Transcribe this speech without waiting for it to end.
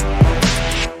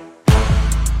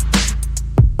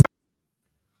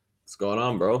going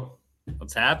on, bro?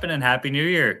 What's happening? Happy New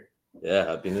Year. Yeah,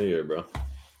 Happy New Year, bro.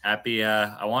 Happy,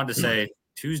 I wanted to say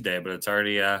Tuesday, but it's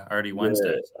already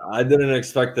Wednesday. Yeah, I didn't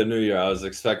expect the New Year. I was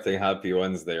expecting Happy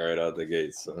Wednesday right out the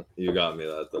gate, so you got me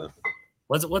that time.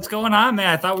 What's going on, man?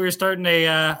 I thought we were starting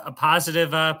a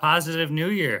positive New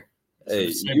Year.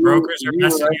 Hey, brokers are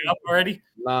messing you up already?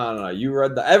 No. You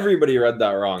read that. Everybody read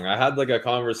that wrong. I had like a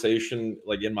conversation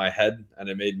like in my head, and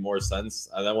it made more sense.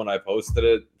 And then when I posted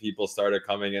it, people started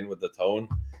coming in with the tone.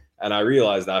 And I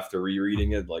realized after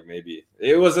rereading it, like maybe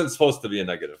it wasn't supposed to be a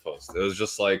negative post. It was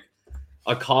just like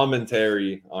a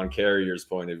commentary on Carrier's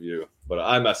point of view. But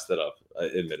I messed it up,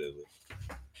 admittedly.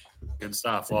 Good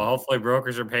stuff. Well, hopefully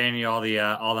brokers are paying you all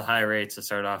the high rates to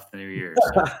start off the new year.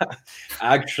 So.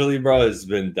 Actually, bro, it's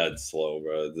been dead slow,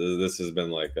 bro. This has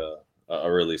been like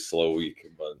a really slow week.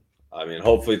 But I mean,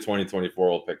 hopefully 2024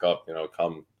 will pick up,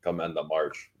 come end of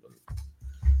March.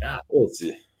 Yeah. We'll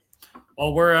see.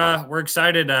 Well, we're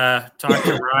excited to talk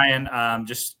to Ryan.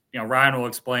 Ryan will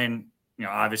explain.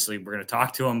 Obviously we're going to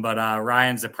talk to him, but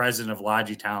Ryan's the president of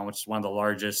Logitalent, which is one of the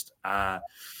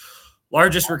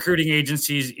largest recruiting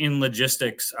agencies in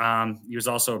logistics. He was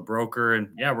also a broker, and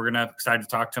we're excited to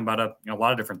talk to him about a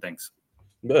lot of different things.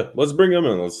 Yeah, let's bring him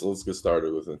in. Let's get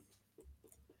started with it.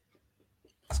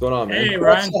 What's going on, man? Hey,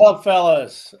 Ryan. What's up,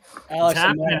 fellas? Alex, what's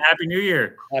happening? Happy New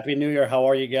Year. Happy New Year. How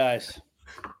are you guys?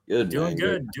 Good. Doing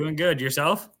good.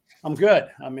 Yourself? I'm good.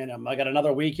 I mean, I got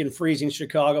another week in freezing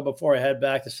Chicago before I head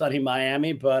back to sunny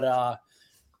Miami, but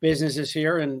business is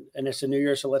here and it's a new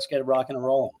year, so let's get it rocking and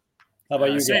rolling. How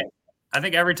about you guys? I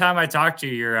think every time I talk to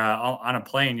you, you're on a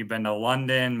plane. You've been to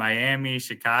London, Miami,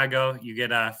 Chicago. You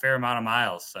get a fair amount of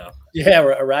miles. So yeah,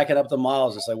 we're racking up the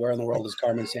miles. It's like, where in the world is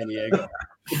Carmen Sandiego?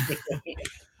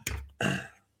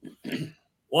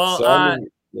 Well,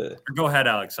 go ahead,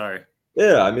 Alex. Sorry.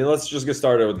 Yeah, I mean, let's just get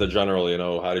started with the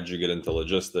general, how did you get into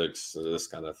logistics, this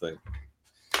kind of thing?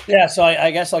 Yeah, so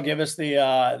I guess I'll give us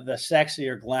the sexy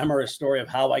or glamorous story of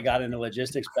how I got into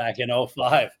logistics back in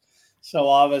 2005. So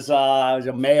I was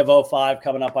in May of 2005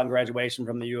 coming up on graduation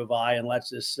from the U of I, and let's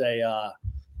just say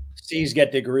C's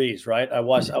get degrees, right? I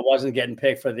wasn't getting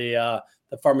picked for the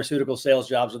pharmaceutical sales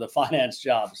jobs or the finance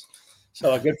jobs.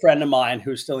 So a good friend of mine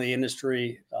who's still in the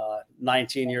industry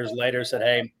 19 years later said,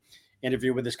 hey,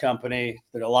 interview with this company.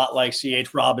 They're a lot like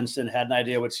C.H. Robinson, had an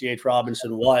idea what C.H.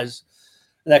 Robinson was.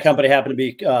 And that company happened to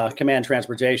be Command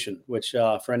Transportation, which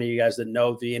for any of you guys that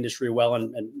know the industry well,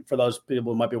 and for those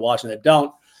people who might be watching that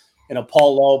don't,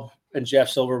 Paul Loeb and Jeff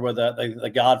Silver were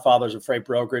the godfathers of freight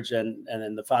brokerage and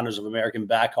then the founders of American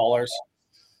Backhaulers.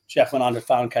 Jeff went on to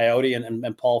found Coyote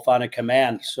and Paul founded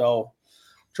Command. So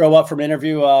drove up from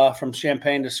interview from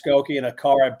Champaign to Skokie in a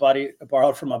car I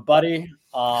borrowed from a buddy.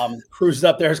 Cruised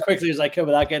up there as quickly as I could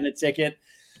without getting a ticket.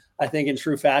 I think in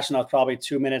true fashion, I was probably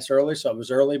 2 minutes early, so I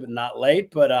was early but not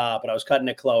late. But I was cutting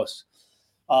it close.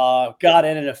 Got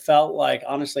in and it felt like,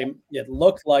 honestly, it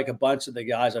looked like a bunch of the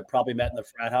guys I probably met in the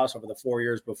frat house over the 4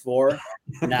 years before.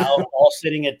 Now all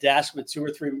sitting at desks with two or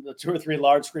three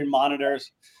large screen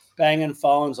monitors, banging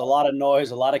phones, a lot of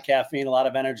noise, a lot of caffeine, a lot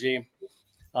of energy.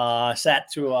 Sat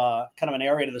to kind of an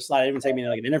area to the side. They didn't take me to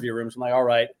like an interview room. So I'm like, all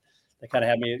right. They kind of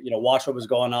had me, watch what was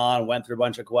going on, went through a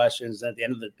bunch of questions. At the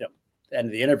end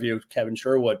of the interview, Kevin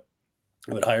Sherwood,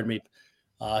 who had hired me,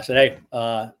 said,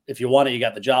 hey, if you want it, you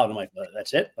got the job. And I'm like,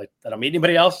 that's it? Like, I don't meet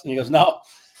anybody else? And he goes, no.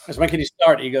 I goes, when can you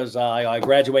start? He goes, I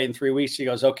graduate in 3 weeks. He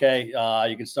goes, okay,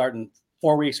 you can start in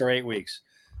 4 weeks or 8 weeks.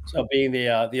 So being the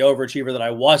overachiever that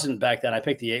I wasn't back then, I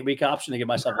picked the 8-week option to give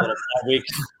myself a little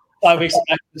 5 weeks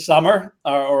after the summer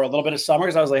or a little bit of summer.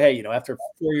 Because I was like, hey, after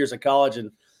 4 years of college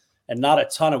and not a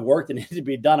ton of work that needed to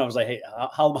be done, I was like, hey,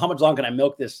 how much longer can I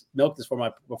milk this before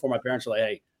my parents were like,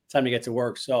 hey, time to get to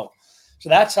work. So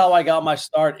that's how I got my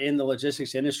start in the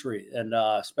logistics industry and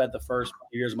spent the first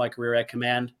few years of my career at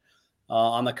Command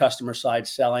on the customer side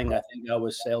selling. I think I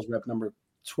was sales rep number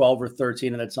 12 or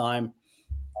 13 at the time.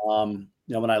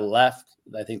 When I left,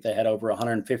 I think they had over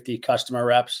 150 customer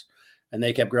reps, and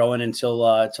they kept growing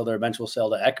until their eventual sale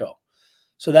to Echo.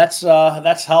 So that's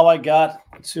how I got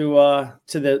to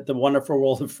the wonderful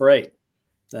world of freight.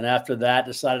 Then after that,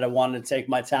 decided I wanted to take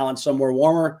my talent somewhere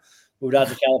warmer. Moved out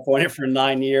to California for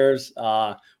 9 years.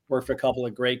 Worked for a couple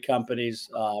of great companies,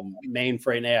 Main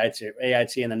Freight and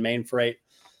AIT, and then Main Freight,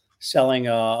 selling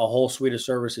a whole suite of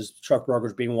services. Truck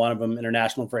brokers being one of them,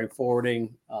 international freight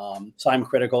forwarding, time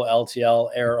critical, LTL,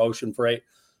 air, ocean freight.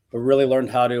 But really learned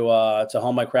how to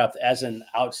hone my craft as an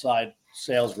outside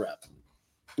sales rep.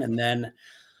 And then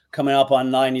coming up on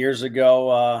 9 years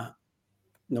ago,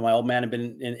 my old man had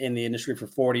been in the industry for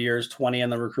 40 years, 20 on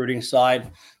the recruiting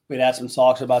side. We'd had some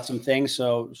talks about some things.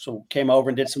 So came over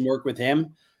and did some work with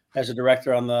him. as a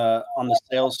director on the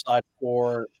sales side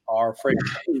for our freight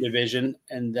division.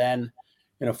 And then,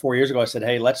 4 years ago, I said,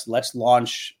 hey, let's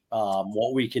launch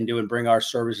what we can do and bring our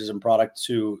services and product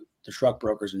to the truck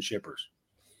brokers and shippers.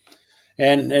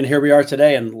 And here we are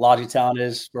today, and Logitalent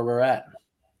is where we're at.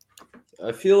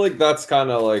 I feel like that's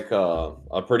kind of like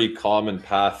a pretty common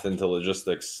path into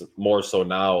logistics, more so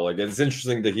now. Like, it's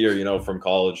interesting to hear, from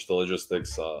college to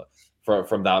logistics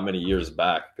from that many years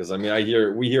back. Because I mean,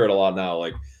 we hear it a lot now.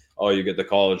 Like, oh, you get the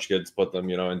college kids, put them,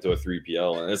 into a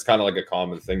 3PL, and it's kind of like a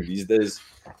common thing these days.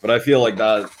 But I feel like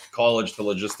that college to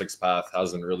logistics path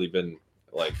hasn't really been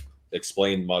like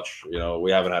explained much.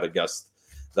 We haven't had a guest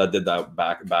that did that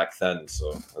back then,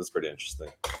 so that's pretty interesting.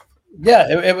 Yeah,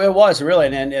 it was really,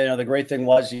 and the great thing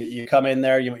was you come in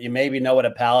there, you maybe know what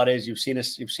a pallet is, you've seen a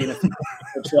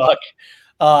truck,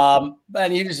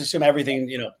 and you just assume everything.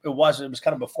 It was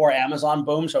kind of before Amazon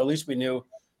boom, so at least we knew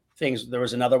things. There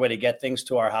was another way to get things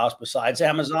to our house besides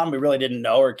Amazon. We really didn't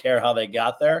know or care how they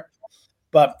got there,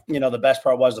 but the best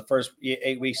part was the first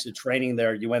 8 weeks of training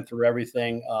there. You went through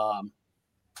everything,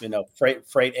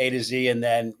 freight A to Z, and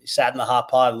then sat in the hot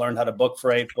pod, learned how to book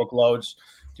freight, book loads.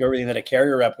 Do everything that a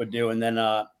carrier rep would do, and then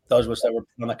those of us that were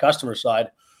on the customer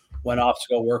side went off to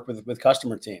go work with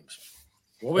customer teams.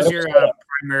 What was your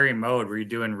primary mode? Were you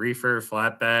doing reefer,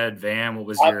 flatbed, van? What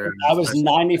was your? I was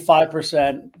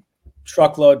 95%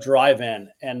 truckload, dry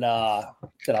van, and I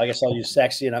guess I'll use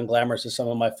sexy and unglamorous as some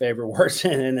of my favorite words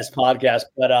in this podcast.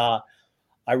 But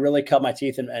I really cut my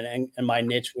teeth, and my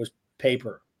niche was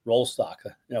paper, roll stock.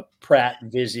 Pratt,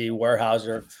 Vizzy,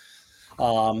 Weyerhaeuser.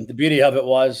 The beauty of it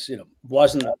was,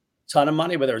 wasn't a ton of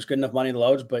money, but there was good enough money in the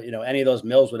loads. But, any of those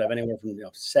mills would have anywhere from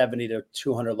 70 to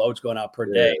 200 loads going out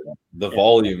per day. The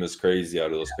volume is crazy out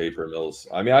of those paper mills.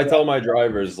 I mean, I tell my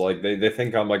drivers, like, they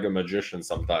think I'm like a magician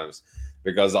sometimes,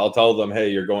 because I'll tell them, hey,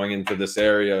 you're going into this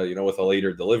area, with a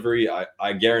later delivery.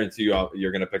 I guarantee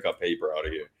you're going to pick up paper out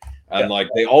of here. And like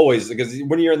they always, because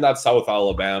when you're in that South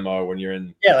Alabama, when you're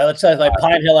in let's say like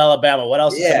Pine Hill, Alabama. What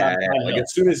else? Like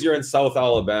as soon as you're in South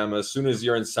Alabama, as soon as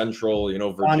you're in Central,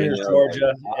 Virginia,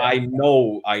 Georgia, I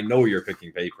know you're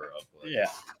picking paper up.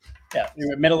 Like,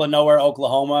 you're middle of nowhere,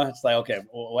 Oklahoma. It's like, okay,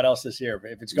 well, what else is here?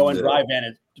 If it's going dry van,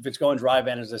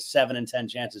 it's a 7 in 10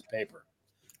 chances paper.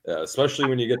 Yeah, especially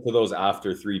when you get to those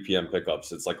after 3 p.m.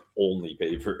 pickups, it's like only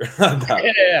paper.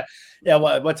 Yeah.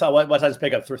 What time's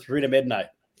pickup? 3 to midnight.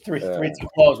 3 to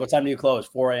close. What time do you close?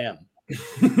 4 a.m.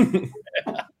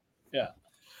 Yeah.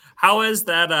 How has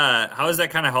that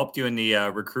kind of helped you in the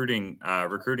recruiting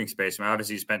space? I mean,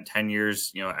 obviously you spent 10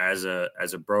 years, as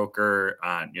a broker,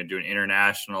 doing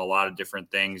international, a lot of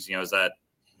different things. Has that,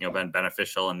 been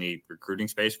beneficial in the recruiting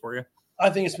space for you?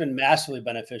 I think it's been massively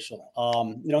beneficial.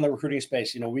 In the recruiting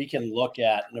space, we can look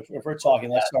at, and if we're talking,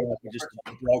 let's start with just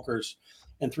brokers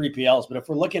and 3PLs, but if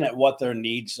we're looking at what their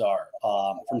needs are,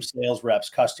 from sales reps,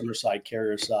 customer side,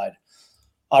 carrier side,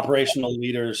 operational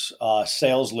leaders,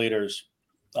 sales leaders,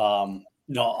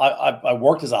 I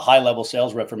worked as a high level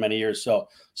sales rep for many years. So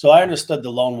I understood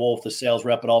the lone wolf, the sales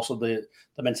rep, but also the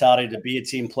mentality to be a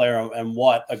team player and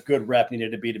what a good rep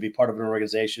needed to be part of an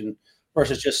organization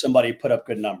versus just somebody put up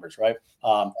good numbers, right?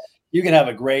 You can have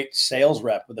a great sales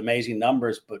rep with amazing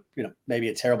numbers, but maybe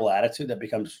a terrible attitude that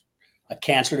becomes a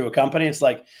cancer to a company. It's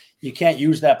like you can't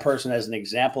use that person as an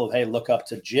example of, hey, look up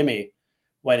to Jimmy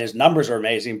when his numbers are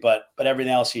amazing, but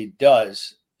everything else he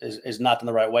does is not in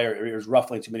the right way, or is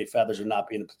ruffling too many feathers or not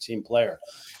being a team player.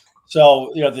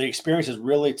 So, the experience has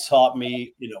really taught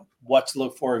me, what to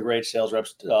look for in great sales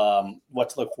reps, what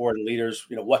to look for in leaders,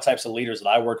 what types of leaders that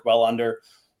I worked well under,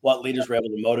 what leaders were able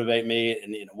to motivate me,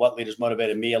 and what leaders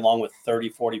motivated me along with 30,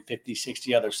 40, 50,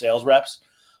 60 other sales reps.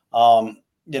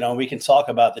 We can talk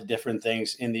about the different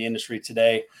things in the industry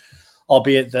today,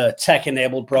 albeit the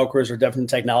tech-enabled brokers are different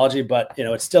technology, but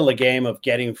it's still a game of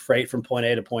getting freight from point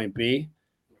A to point B,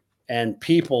 and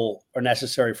people are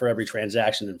necessary for every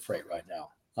transaction in freight right now.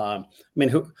 I mean,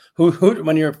 who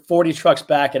when you're 40 trucks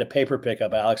back at a paper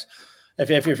pickup, Alex, if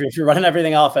you're running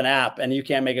everything off an app and you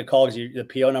can't make a call because the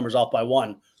PO number's off by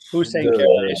 1, who's taking care of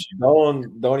that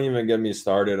issue? Don't even get me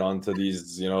started onto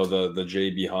these, the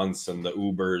JB Hunts and the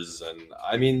Ubers. And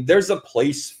I mean, there's a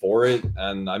place for it.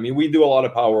 And I mean, we do a lot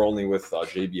of power only with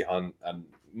JB Hunt, and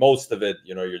most of it,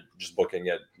 you're just booking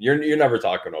it. You're never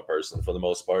talking to a person for the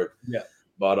most part. Yeah.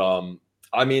 But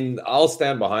I mean, I'll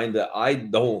stand behind it. I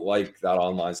don't like that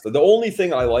online stuff. The only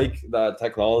thing I like that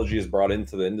technology has brought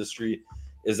into the industry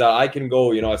is that I can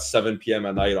go, at 7 p.m.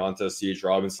 at night onto C.H.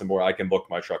 Robinson where I can book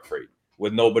my truck freight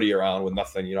with nobody around, with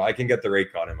nothing. I can get the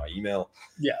rate card in my email.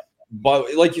 Yeah.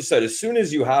 But like you said, as soon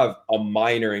as you have a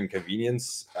minor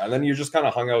inconvenience, and then you're just kind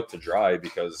of hung out to dry,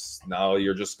 because now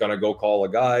you're just going to go call a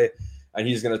guy and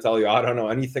he's going to tell you, I don't know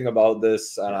anything about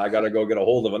this, and I got to go get a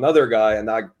hold of another guy. And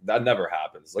that never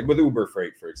happens. Like with Uber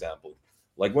Freight, for example,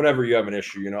 like whenever you have an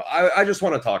issue, I just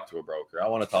want to talk to a broker. I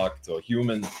want to talk to a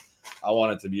human. I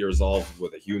want it to be resolved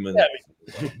with a human.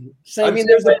 Yeah,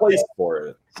 there's a place for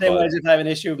it. Same way as if I have an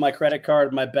issue with my credit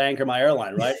card, my bank, or my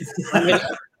airline, right?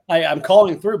 I'm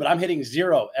calling through, but I'm hitting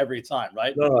zero every time,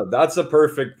 right? No, that's a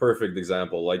perfect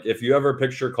example. Like if you ever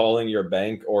picture calling your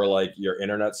bank or like your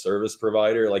internet service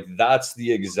provider, like that's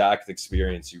the exact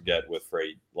experience you get with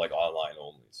freight, like online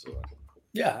only. So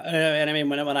yeah, and I mean,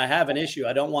 when I have an issue,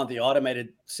 I don't want the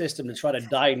automated system to try to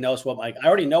diagnose I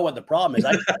already know what the problem is.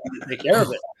 I can take care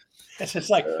of it. It's just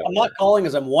like, I'm not calling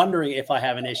as I'm wondering if I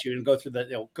have an issue and go through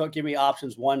give me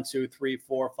options 1, 2, 3,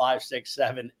 4, 5, 6,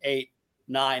 7, 8,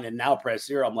 9, and now press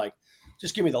 0. I'm like,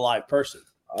 just give me the live person.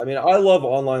 I mean, I love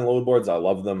online load boards. I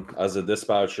love them as a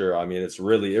dispatcher. I mean, it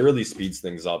really speeds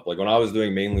things up. Like when I was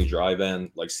doing mainly dry van,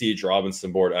 like CH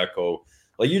Robinson board, Echo,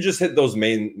 like you just hit those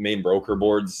main broker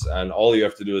boards, and all you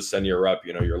have to do is send your rep,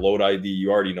 your load ID.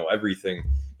 You already know everything.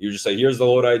 You just say, here's the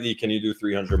load ID. Can you do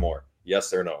 300 more?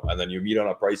 Yes or no? And then you meet on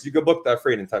a price. You could book that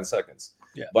freight in 10 seconds.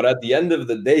 Yeah. But at the end of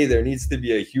the day, there needs to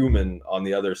be a human on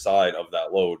the other side of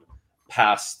that load,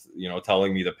 past,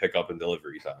 telling me the pickup and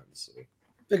delivery times. So.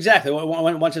 Exactly.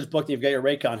 Once it's booked, you've got your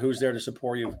rate con. Who's there to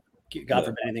support you? God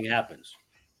forbid anything happens.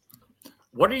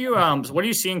 What are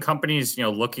you seeing companies,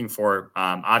 looking for?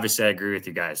 Obviously, I agree with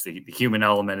you guys. The human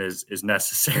element is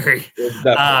necessary.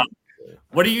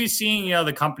 What are you seeing,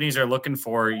 the companies are looking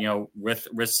for,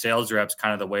 with sales reps,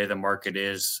 kind of the way the market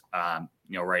is,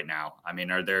 right now? I mean,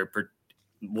 are they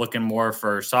looking more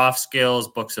for soft skills,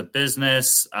 books of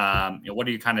business? What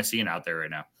are you kind of seeing out there right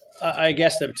now? I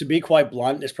guess that, to be quite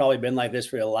blunt, it's probably been like this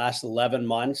for the last 11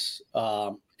 months.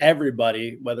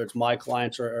 Everybody, whether it's my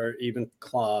clients or even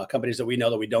companies that we know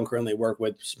that we don't currently work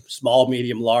with, small,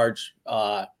 medium, large,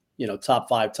 top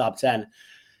 5, top 10,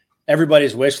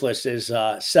 everybody's wish list is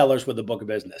sellers with a book of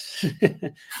business.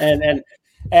 and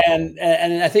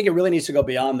I think it really needs to go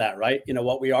beyond that, right?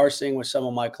 What we are seeing with some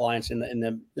of my clients in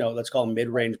the let's call them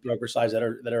mid-range broker size that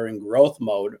are in growth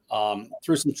mode,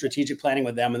 through some strategic planning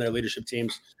with them and their leadership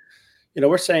teams.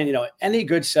 We're saying, any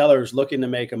good seller is looking to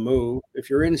make a move. If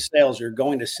you're in sales, you're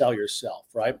going to sell yourself,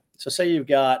 right? So say you've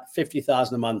got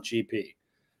 $50,000 a month GP.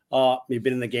 You've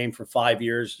been in the game for 5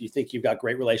 years. You think you've got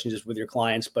great relationships with your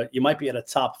clients, but you might be at a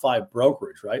top 5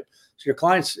 brokerage, right? So your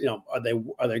clients, are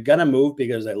they going to move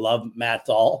because they love Matt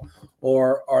Dahl,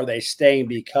 or are they staying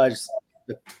because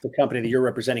the company that you're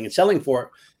representing and selling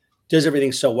for does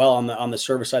everything so well on the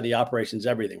service side, the operations,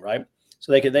 everything, right?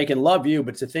 So they can love you,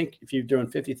 but to think if you're doing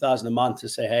 $50,000 a month, to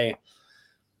say, hey,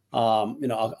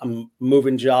 I'm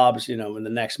moving jobs, in the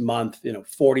next month,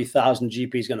 40,000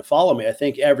 GP is going to follow me. I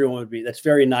think everyone that's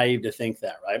very naive to think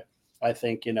that, right? I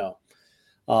think,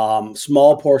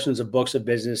 small portions of books of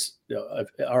business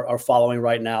are following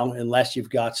right now, unless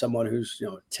you've got someone who's,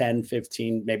 10,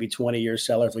 15, maybe 20 years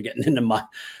seller, if we're getting into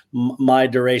my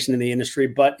duration in the industry.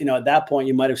 But, at that point,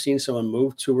 you might have seen someone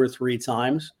move 2 or 3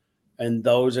 times, and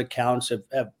those accounts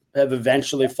have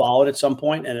eventually followed at some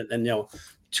point. And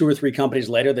 2 or 3 companies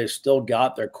later, they've still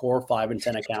got their core 5 and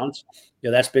 10 accounts.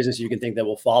 That's business you can think that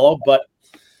will follow. But,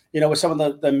 with some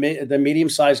of the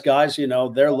medium-sized guys,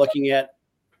 they're looking at,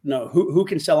 who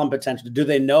can sell on potential. Do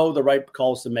they know the right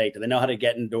calls to make? Do they know how to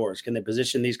get indoors? Can they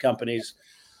position these companies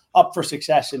up for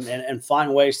success and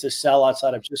find ways to sell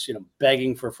outside of just,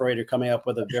 begging for freight or coming up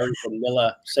with a very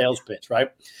vanilla sales pitch, right?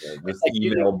 Yeah, just like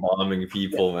email bombing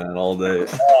people, man, all day.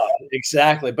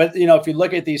 Exactly. But, if you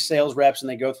look at these sales reps and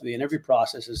they go through the interview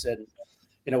processes and,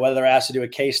 whether they're asked to do a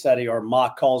case study or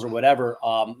mock calls or whatever,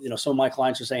 some of my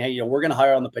clients are saying, hey, we're going to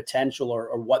hire on the potential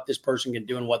or what this person can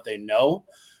do and what they know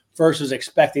versus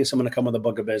expecting someone to come with a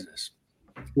book of business.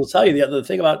 We'll tell you the other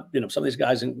thing about, some of these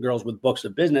guys and girls with books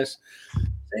of business.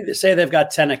 They say they've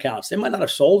got 10 accounts. They might not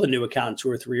have sold a new account in 2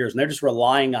 or 3 years, and they're just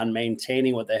relying on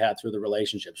maintaining what they had through the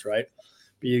relationships, right?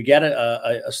 But you get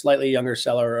a slightly younger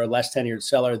seller or a less tenured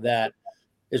seller that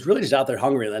is really just out there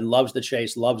hungry and loves the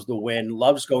chase, loves the win,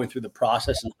 loves going through the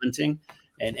process and hunting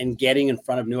and getting in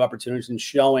front of new opportunities and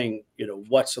showing,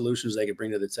 what solutions they can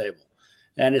bring to the table.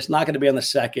 And it's not going to be on the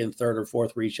second, third, or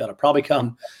fourth reach out. It'll probably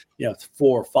come,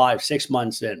 4, 5, 6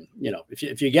 months in.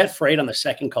 If you get freight on the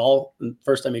second call, the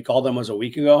first time you called them was a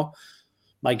week ago,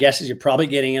 my guess is you're probably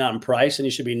getting in on price, and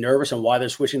you should be nervous on why they're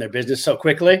switching their business so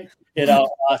quickly. A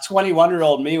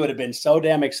 21-year-old me would have been so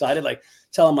damn excited, like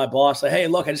telling my boss, like, hey,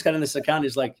 look, I just got in this account.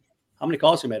 He's like, how many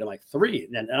calls you made? I'm like, 3.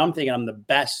 And I'm thinking I'm the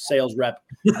best sales rep.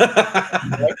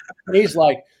 Right? He's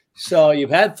like, so you've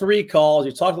had 3 calls.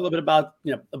 You talked a little bit about,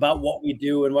 about what we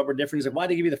do and what we're different. He's like, why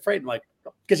did he give you the freight? I'm like,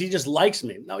 because he just likes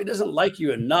me. No, he doesn't like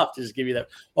you enough to just give you that.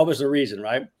 What was the reason,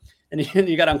 right? And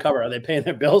you got to uncover, are they paying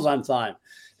their bills on time?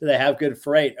 Do they have good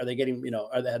freight? Are they getting,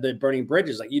 are they burning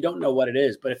bridges? Like, you don't know what it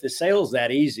is. But if the sale's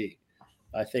that easy,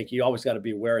 I think you always got to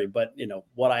be wary. But,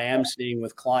 what I am seeing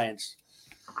with clients,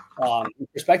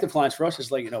 prospective clients for us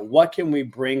is like, what can we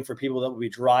bring for people that will be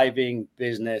driving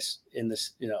business in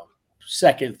this,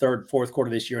 second, third, fourth quarter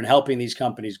this year and helping these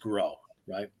companies grow,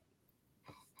 right?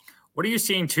 What are you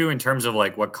seeing too in terms of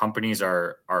like what companies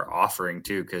are offering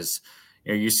too? Because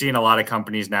you're seeing a lot of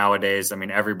companies nowadays. I mean,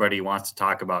 everybody wants to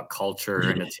talk about culture,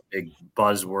 and it's a big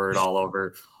buzzword all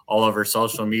over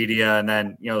social media. And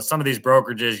then some of these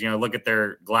brokerages, look at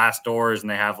their glass doors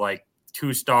and they have like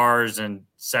 2 stars and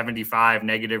 75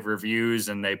 negative reviews,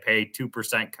 and they pay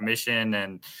 2% commission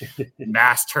and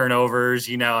mass turnovers.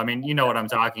 I mean, you know what I'm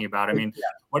talking about. I mean,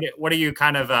 what are you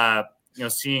kind of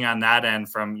seeing on that end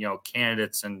from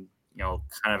candidates, and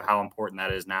kind of how important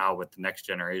that is now with the next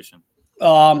generation?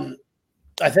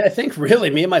 I think really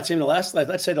me and my team, let's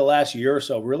say the last year or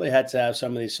so, really had to have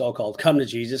some of these so-called come to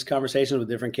Jesus conversations with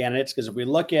different candidates. Because if we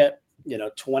look at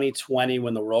 2020,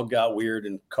 when the world got weird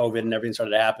and COVID and everything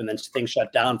started to happen, then things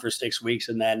shut down for 6 weeks,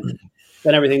 and then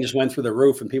everything just went through the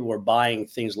roof, and people were buying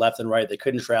things left and right. They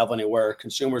couldn't travel anywhere.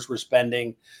 Consumers were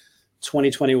spending.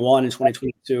 2021 and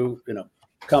 2022,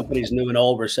 companies new and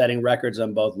old were setting records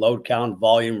on both load count,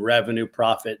 volume, revenue,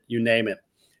 profit, you name it.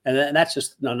 And that's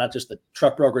just not just the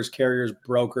truck brokers, carriers,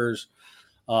 brokers,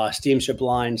 steamship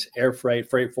lines, air freight,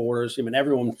 freight forwarders. I mean,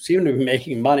 everyone seemed to be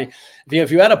making money.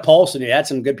 If you had a pulse and you had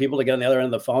some good people to get on the other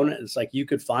end of the phone, it's like you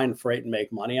could find freight and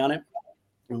make money on it.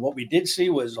 And what we did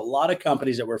see was a lot of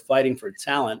companies that were fighting for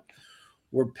talent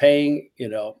were paying,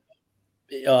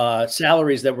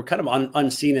 salaries that were kind of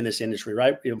unseen in this industry,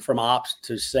 right? From ops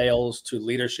to sales to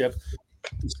leadership.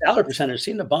 The salary percentage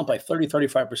seemed to bump by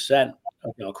 30-35%,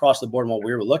 across the board, what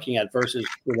we were looking at versus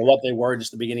what they were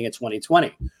just the beginning of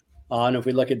 2020. And if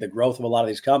we look at the growth of a lot of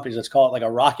these companies, let's call it like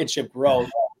a rocket ship growth.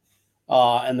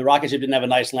 And the rocket ship didn't have a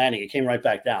nice landing; it came right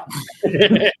back down.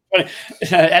 End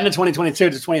of 2022 to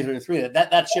 2023,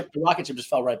 that ship, the rocket ship, just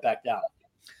fell right back down.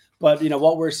 But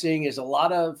what we're seeing is a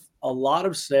lot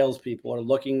of salespeople are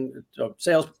looking,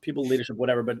 salespeople, leadership,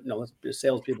 whatever. But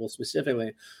salespeople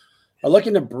specifically are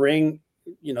looking to bring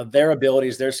their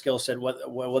abilities, their skill set,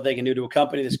 what they can do to a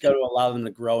company that's going to allow them to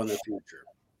grow in the future.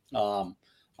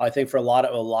 I think for a lot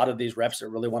of these reps that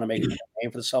really want to make a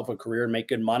name for themselves, a career, and make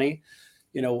good money,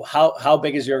 how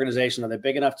big is the organization? Are they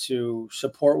big enough to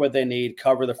support what they need,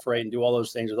 cover the freight, and do all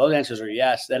those things? If those answers are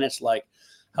yes, then it's like,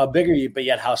 how big are you, but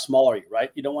yet how small are you, right?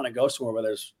 You don't want to go somewhere where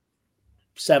there's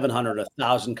 700,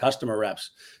 1,000 customer reps.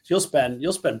 So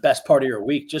you'll spend best part of your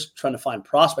week just trying to find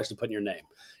prospects to put in your name.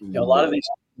 A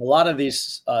lot of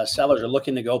these sellers are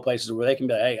looking to go places where they can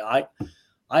be like, hey,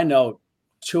 I know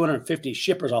 250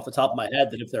 shippers off the top of my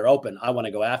head that if they're open, I want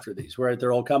to go after these. Where at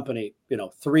their old company,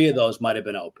 3 of those might have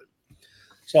been open.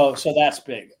 So that's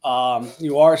big.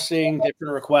 You are seeing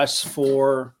different requests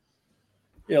for,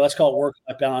 let's call it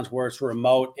work-life balance, where it's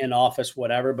remote, in office,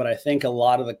 whatever. But I think a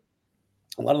lot of the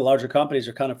larger companies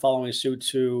are kind of following suit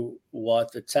to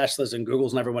what the Teslas and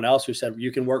Googles and everyone else who said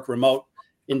you can work remote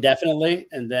indefinitely,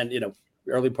 and then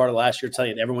early part of last year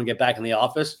telling everyone get back in the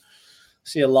office.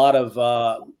 See a lot of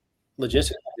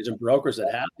logistics companies and brokers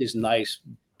that have these nice,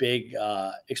 big,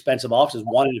 expensive offices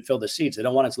wanting to fill the seats. They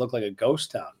don't want it to look like a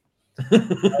ghost town.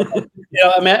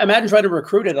 Imagine trying to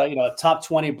recruit it, a top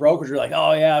 20 brokers. You're like,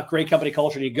 oh yeah, great company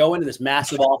culture. And you go into this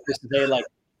massive office today, like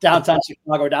downtown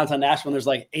Chicago or downtown Nashville, and there's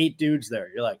like 8 dudes there.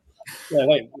 You're like,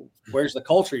 wait, where's the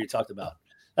culture you talked about?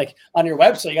 Like on your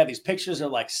website, you got these pictures of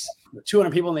like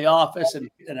 200 people in the office and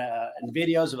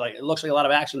videos of like, it looks like a lot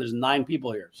of action. There's 9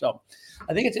 people here. So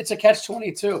I think it's a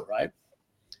catch-22, right?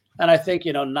 And I think,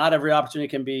 not every opportunity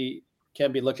can be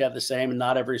looked at the same, and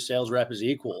not every sales rep is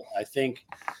equal. I think,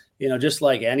 just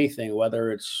like anything,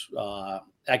 whether it's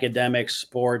academics,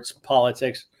 sports,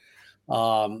 politics,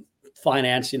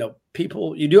 finance,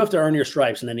 people, you do have to earn your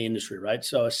stripes in any industry, right?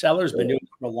 So a seller's been doing it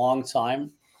for a long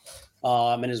time.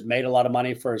 And has made a lot of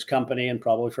money for his company and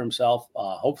probably for himself,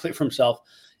 hopefully for himself.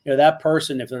 That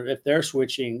person, if they're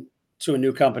switching to a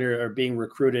new company or being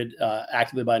recruited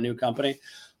actively by a new company,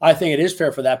 I think it is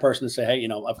fair for that person to say, hey,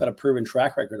 I've got a proven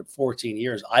track record of 14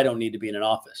 years. I don't need to be in an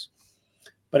office.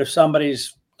 But if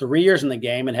somebody's 3 years in the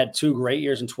game and had 2 great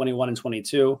years in 21 and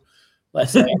 22,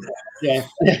 let's say, yeah,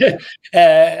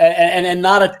 and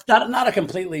not a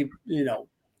completely,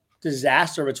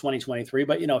 disaster of 2023,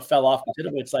 but, it fell off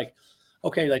considerably. It's like,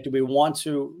 okay, like, do we want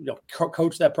to,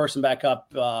 coach that person back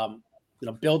up,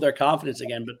 build their confidence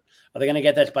again? But are they going to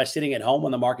get that by sitting at home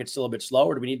when the market's still a bit slow,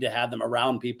 or do we need to have them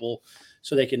around people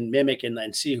so they can mimic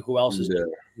and see who else is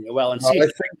doing well? And see, I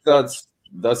think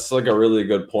that's like a really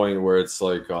good point where it's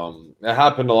like it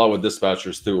happened a lot with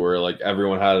dispatchers too, where like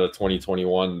everyone had a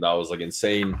 2021 that was like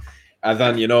insane. And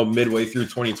then, midway through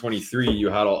 2023, you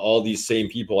had all these same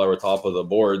people that were top of the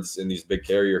boards in these big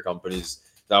carrier companies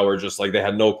that were just like, they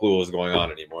had no clue what was going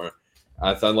on anymore.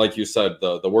 And then, like you said,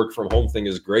 the work from home thing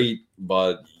is great,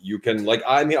 but you can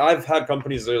I've had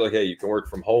companies that are like, hey, you can work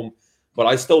from home, but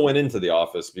I still went into the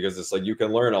office because it's like, you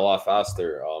can learn a lot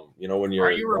faster. When you're—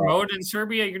 Are you remote in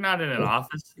Serbia? You're not in an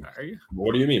office, are you?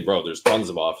 What do you mean, bro? There's tons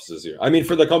of offices here. I mean,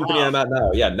 for the company I'm at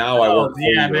now, I work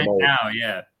fully remote.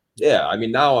 Yeah,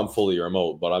 now I'm fully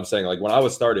remote, but I'm saying, like, when I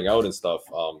was starting out and stuff,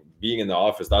 being in the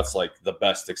office, that's like the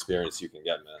best experience you can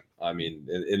get, man.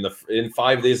 In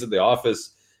 5 days at the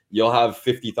office, you'll have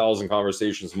 50,000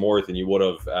 conversations more than you would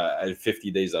have at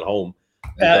 50 days at home.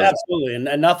 Absolutely.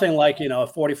 And nothing like, a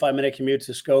 45-minute commute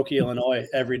to Skokie, Illinois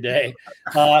every day.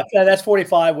 That's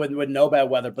 45 with no bad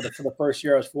weather. But for the first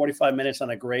year, it was 45 minutes on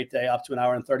a great day, up to an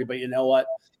hour and 30. But you know what?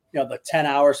 The 10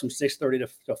 hours from 6:30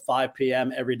 to 5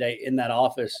 p.m. every day in that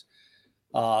office,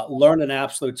 learned an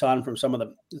absolute ton from some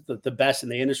of the best in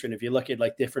the industry. And if you look at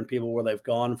like different people where they've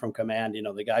gone from command,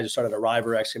 the guys who started at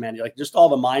River X Command, like just all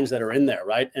the minds that are in there,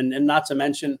 right? And not to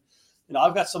mention,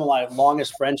 I've got some of my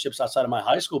longest friendships outside of my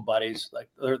high school buddies. Like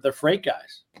they're freight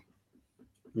guys.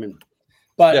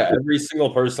 But yeah, every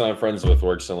single person I'm friends with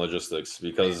works in logistics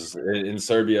because in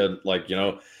Serbia, like,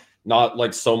 not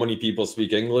like so many people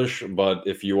speak English, but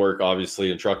if you work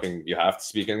obviously in trucking, you have to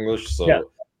speak English.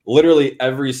 So literally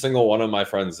every single one of my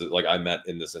friends that like I met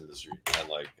in this industry. And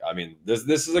like,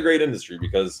 this is a great industry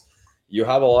because you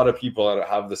have a lot of people that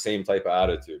have the same type of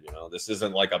attitude. This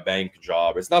isn't like a bank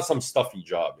job. It's not some stuffy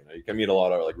job. You can meet a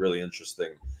lot of like really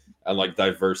interesting and like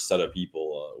diverse set of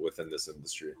people within this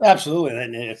industry. Absolutely.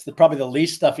 And it's probably the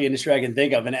least stuffy industry I can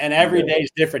think of. And every day is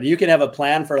different. You can have a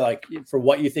plan for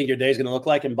what you think your day is going to look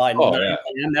like. And by 9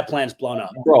 a.m., that plan's blown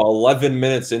up. Bro, 11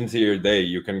 minutes into your day,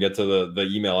 you can get to the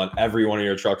email and every one of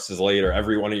your trucks is late or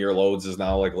every one of your loads is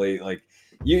now like late. Like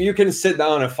you can sit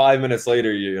down and 5 minutes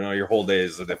later, your whole day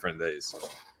is a different day. So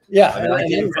yeah. I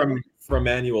came from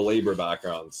manual labor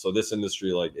background. So this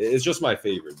industry, like, it's just my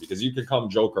favorite because you can come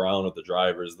joke around with the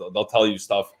drivers. They'll tell you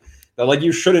stuff that like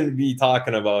you shouldn't be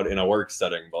talking about in a work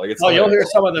setting. But like, you'll hear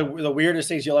some of the weirdest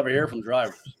things you'll ever hear from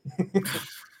drivers.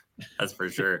 That's for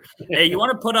sure. Hey, you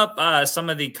want to put up some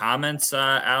of the comments,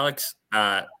 Alex?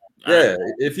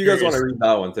 If you guys want to read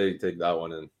that one, take that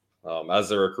one in.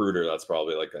 As a recruiter, that's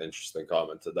probably like an interesting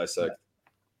comment to dissect.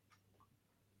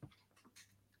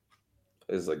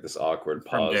 Is like this awkward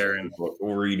pause.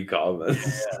 Read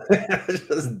comments.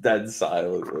 Just dead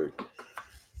silent.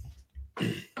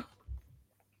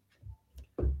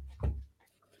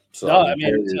 So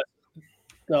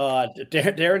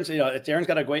Darren's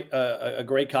got a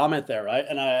great comment there, right?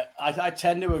 And I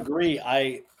tend to agree.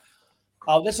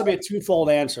 This will be a twofold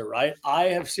answer, right? I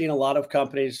have seen a lot of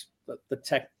companies, the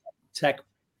tech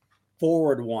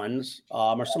forward ones,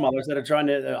 or some others that are trying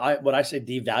to what I say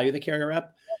devalue the carrier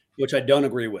rep, which I don't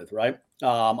agree with, right?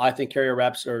 I think carrier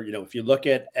reps are, if you look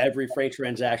at every freight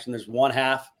transaction, there's one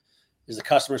half is the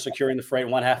customer securing the freight,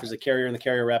 one half is the carrier and the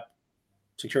carrier rep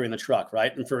securing the truck,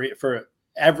 right? And for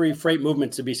every freight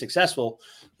movement to be successful,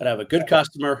 I'd have a good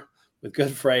customer with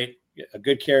good freight, a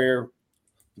good carrier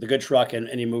with a good truck, and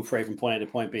you move freight from point A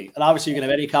to point B. And obviously you can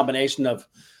have any combination of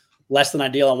less than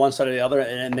ideal on one side or the other,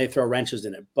 and they throw wrenches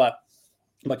in it. But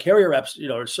carrier reps,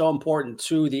 are so important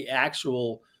to the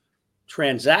actual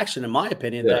transaction, in my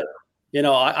opinion, that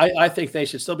I think they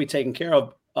should still be taken care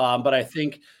of. But I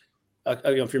think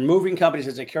if you're moving companies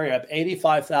as a carrier rep,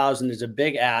 $85,000 is a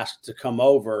big ask to come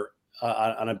over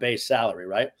on a base salary,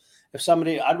 right?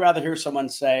 I'd rather hear someone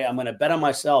say, "I'm going to bet on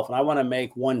myself and I want to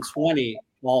make 120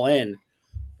 all in,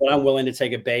 but I'm willing to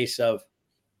take a base of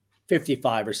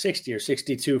 55 or 60 or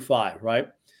 62.5, right?"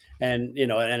 And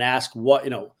and ask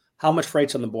how much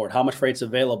freight's on the board, how much freight's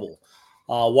available.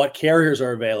 What carriers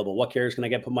are available? What carriers can I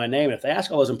get put my name? And if they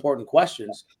ask all those important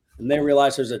questions and they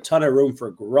realize there's a ton of room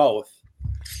for growth,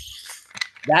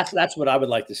 that's what I would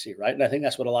like to see, right? And I think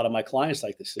that's what a lot of my clients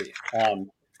like to see.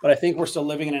 But I think we're still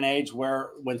living in an age where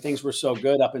when things were so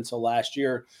good up until last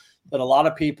year, that a lot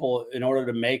of people, in order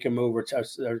to make a move or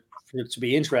to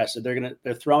be interested,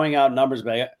 they're throwing out numbers.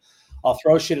 But I'll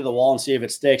throw shit at the wall and see if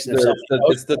it sticks. And if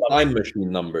it's the time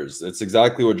machine numbers. It's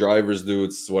exactly what drivers do.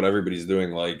 It's what everybody's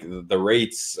doing. Like the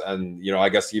rates, and I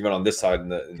guess even on this side in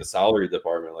the salary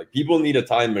department, like people need a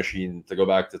time machine to go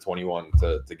back to 21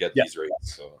 to get these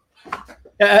rates. So.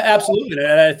 Yeah, absolutely.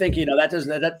 And I think,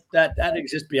 that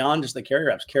exists beyond just the carrier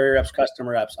reps,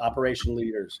 customer reps, operation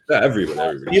leaders. Yeah,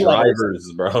 everybody.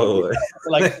 Drivers, bro.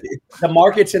 Like the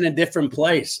market's in a different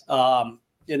place.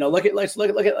 Let's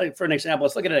look at like, for an example,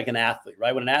 let's look at it like an athlete,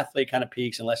 right? When an athlete kind of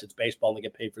peaks, unless it's baseball and they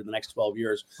get paid for the next 12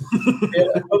 years.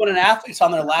 But when an athlete's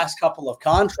on their last couple of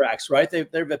contracts, right?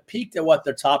 They've peaked at what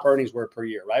their top earnings were per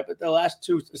year, right? But the last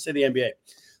two, say the NBA,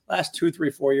 last 2, 3,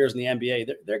 4 years in the NBA,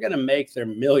 they're going to make their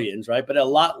millions, right? But a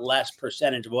lot less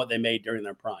percentage of what they made during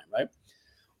their prime, right?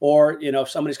 Or, if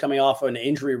somebody's coming off of an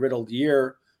injury-riddled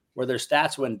year where their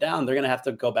stats went down, they're going to have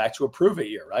to go back to a prove-it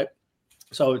year, right?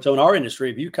 So in our industry,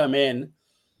 if you come in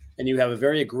and you have a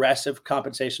very aggressive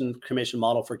compensation commission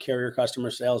model for carrier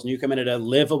customer sales, and you come in at a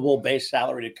livable base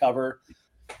salary to cover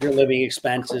your living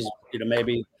expenses,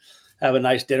 maybe have a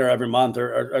nice dinner every month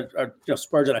or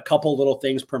splurge on a couple little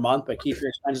things per month, but keep your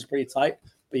expenses pretty tight,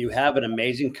 but you have an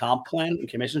amazing comp plan and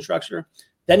commission structure,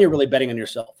 then you're really betting on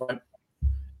yourself, right?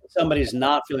 Somebody's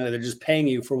not feeling that they're just paying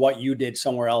you for what you did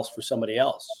somewhere else for somebody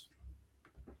else.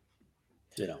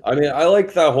 I mean, I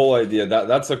like that whole idea.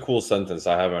 That's a cool sentence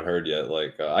I haven't heard yet.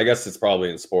 Like, I guess it's probably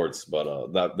in sports,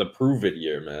 but that the prove it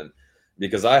year, man.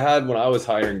 Because I had, when I was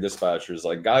hiring dispatchers,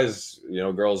 like guys,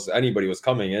 girls, anybody was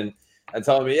coming in and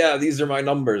telling me, yeah, these are my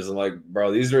numbers. And like,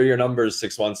 bro, these were your numbers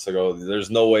 6 months ago. There's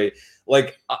no way.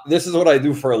 Like, this is what I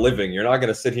do for a living. You're not going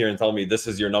to sit here and tell me this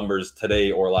is your numbers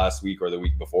today or last week or the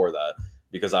week before that,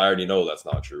 because I already know that's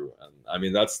not true. And I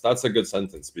mean, that's a good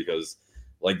sentence, because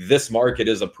like this market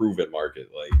is a prove it market.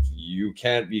 Like you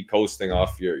can't be coasting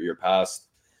off your past.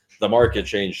 The market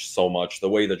changed so much. The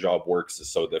way the job works is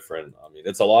so different. I mean,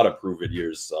 it's a lot of prove it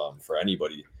years for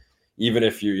anybody. Even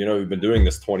if you've been doing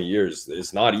this 20 years,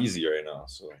 it's not easy right now.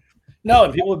 So no,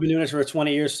 and people have been doing this for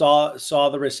 20 years, saw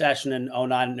the recession in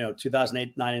 09,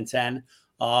 2008, 9, and 10.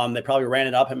 They probably ran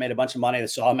it up and made a bunch of money. They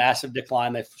saw a massive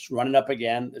decline. They've run it up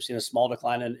again. They've seen a small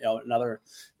decline and another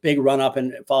big run up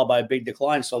and followed by a big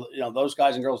decline. So, those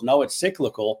guys and girls know it's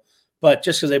cyclical, but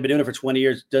just because they've been doing it for 20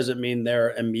 years doesn't mean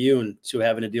they're immune to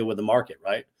having to deal with the market,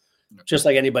 right? Just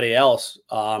like anybody else.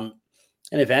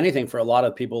 And if anything, for a lot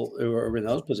of people who are in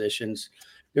those positions,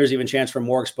 there's even chance for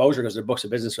more exposure because their books of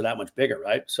business are that much bigger,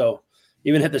 right? So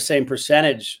even hit the same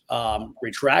percentage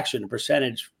retraction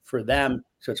percentage for them,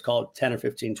 so it's called 10 or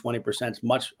 15,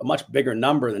 20%, a much bigger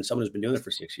number than someone who's been doing it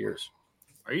for 6 years.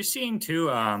 Are you seeing too,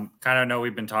 kind of know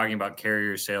we've been talking about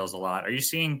carrier sales a lot. Are you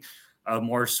seeing a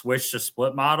more switch to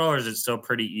split model, or is it still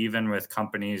pretty even with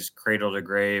companies cradle to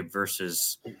grave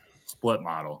versus split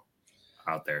model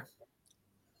out there?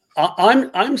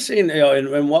 I'm seeing,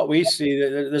 in what we see,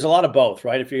 there's a lot of both,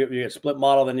 right? If you get split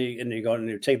model, then you go and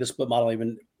you take the split model,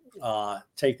 even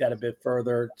take that a bit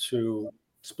further to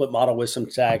split model with some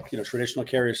tech, traditional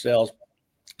carrier sales.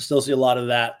 Still see a lot of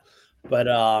that. But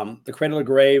the cradle to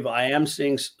grave, I am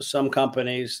seeing some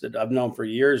companies that I've known for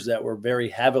years that were very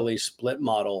heavily split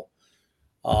model,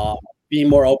 being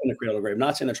more open to cradle to grave.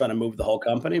 Not saying they're trying to move the whole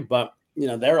company, but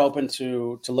they're open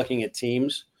to looking at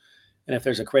teams. And if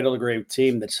there's a cradle to grave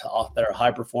team that are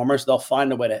high performers, they'll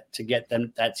find a way to get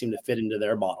that team to fit into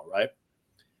their model, right?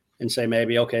 And say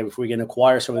maybe, okay, if we can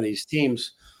acquire some of these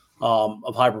teams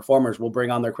of high performers, we'll bring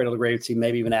on their cradle to grave team,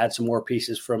 maybe even add some more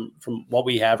pieces from what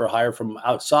we have or hire from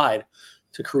outside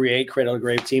to create cradle to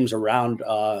grave teams around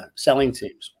selling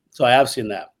teams. So I have seen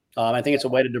that. I think it's a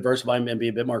way to diversify and be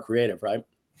a bit more creative, right?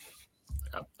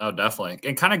 Oh, definitely.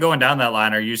 And kind of going down that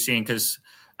line, are you seeing, because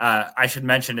I should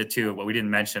mention it too, what we didn't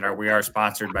mention, we are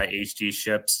sponsored by HD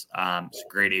Ships. It's a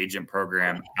great agent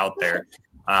program out there.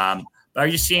 What are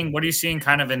you seeing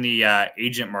kind of in the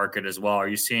agent market as well? Are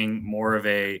you seeing more of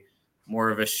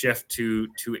a shift to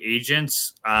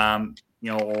agents,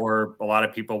 or a lot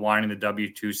of people wanting the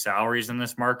W-2 salaries in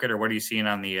this market, or what are you seeing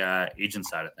on the agent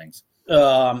side of things?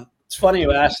 It's funny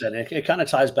you asked that. It kind of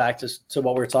ties back to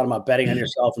what we were talking about, betting on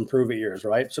yourself and prove it years,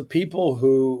 right? So people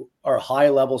who are high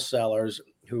level sellers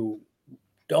who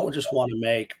don't just want to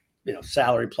make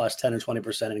salary plus 10 or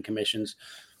 20% in commissions,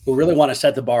 who really want to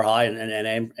set the bar high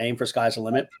and aim for sky's the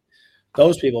limit.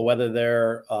 Those people, whether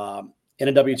they're in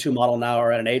a W-2 model now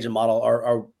or at an agent model,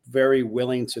 are very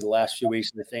willing to, the last few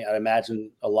weeks, and I'd imagine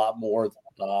a lot more,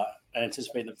 I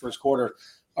anticipate in the first quarter,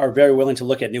 are very willing to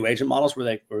look at new agent models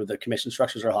where the commission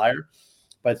structures are higher.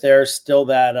 But there's still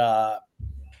that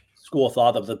school of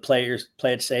thought of the play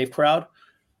it safe crowd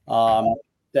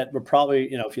that were probably,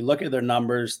 if you look at their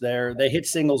numbers, they hit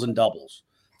singles and doubles.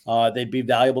 They'd be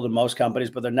valuable to most companies,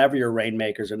 but they're never your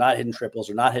rainmakers. They're not hitting triples.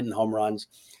 They're not hitting home runs,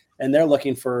 and they're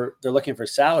looking for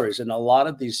salaries. And a lot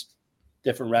of these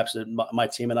different reps that my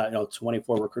team and I,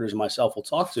 24 recruiters and myself will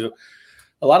talk to,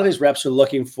 a lot of these reps are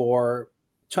looking for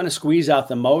trying to squeeze out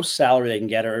the most salary they can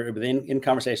get, or in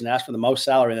conversation, ask for the most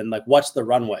salary. Then like, what's the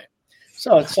runway?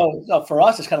 So for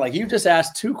us, it's kind of like you just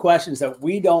asked two questions that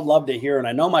we don't love to hear, and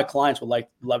I know my clients would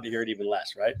love to hear it even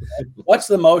less, right? What's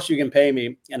the most you can pay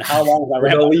me, and how long is my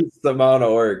ramp up? The least amount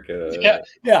of work.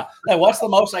 Yeah. Like, what's the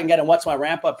most I can get, and what's my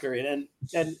ramp up period?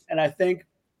 And I think,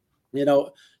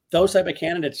 those type of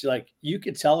candidates, like you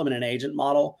could tell them in an agent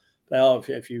model, well,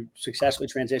 if you successfully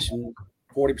transition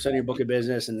 40% of your book of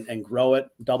business and grow it,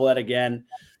 double that again,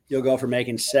 you'll go from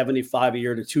making 75 a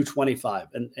year to 225.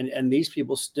 And these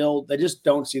people still, they just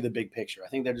don't see the big picture. I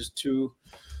think they're just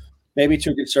maybe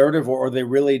too conservative, or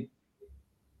they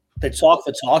talk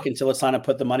the talk until it's time to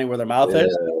put the money where their mouth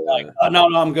is. Like, oh, no,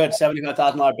 I'm good.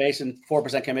 $75,000 base and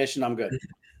 4% commission. I'm good.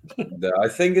 I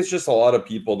think it's just a lot of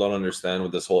people don't understand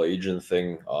with this whole agent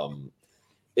thing.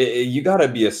 You got to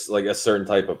be a certain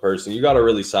type of person. You got to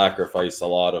really sacrifice a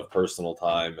lot of personal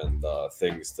time and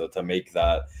things to make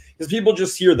that. Because people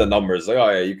just hear the numbers like, oh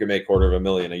yeah, you can make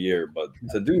 $250,000 a year, but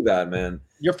to do that, man,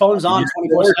 your phone's on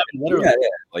 24/7. Literally, yeah.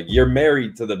 Like you're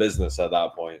married to the business at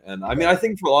that point. And I mean, I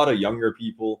think for a lot of younger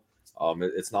people,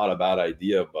 it's not a bad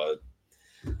idea. But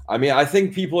I mean, I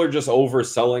think people are just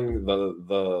overselling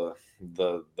the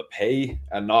pay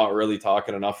and not really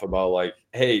talking enough about like,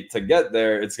 hey, to get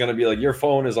there, it's gonna be like your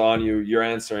phone is on you, you're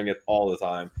answering it all the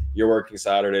time, you're working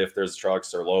Saturday if there's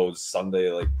trucks, or loads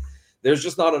Sunday. Like there's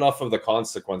just not enough of the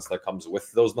consequence that comes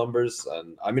with those numbers.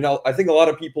 And I mean, I think a lot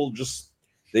of people just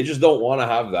don't want to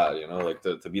have that, like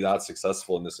to be that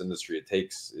successful in this industry. It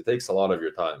takes a lot of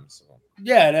your time. So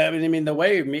yeah, I mean the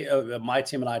way my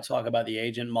team and I talk about the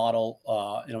agent model,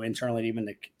 internally, even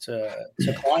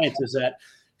to clients, is that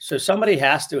so somebody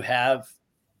has to have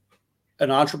an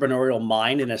entrepreneurial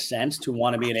mind in a sense to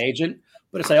want to be an agent.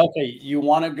 But it's like, okay, you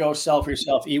want to go sell for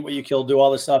yourself, eat what you kill, do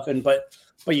all this stuff,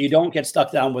 but you don't get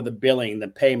stuck down with the billing, the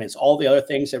payments, all the other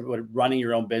things that would running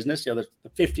your own business. There's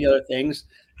 50 other things,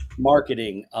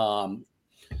 marketing, AP,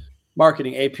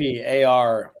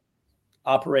 AR,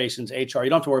 operations, HR. You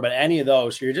don't have to worry about any of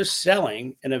those. So you're just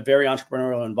selling in a very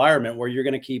entrepreneurial environment where you're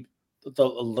going to keep the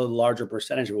larger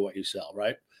percentage of what you sell,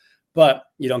 right? But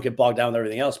you don't get bogged down with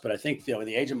everything else. But I think, with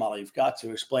the agent model, you've got to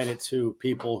explain it to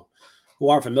people who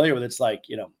aren't familiar with it. It's like,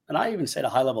 and I even say to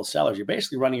high level sellers, you're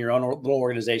basically running your own little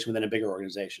organization within a bigger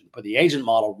organization. But the agent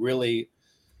model really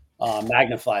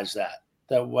magnifies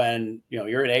that when,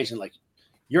 you're an agent, like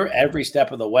you're every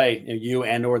step of the way, you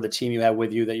and or the team you have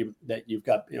with you that you've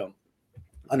got,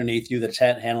 underneath you that's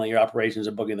handling your operations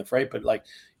and booking the freight, but like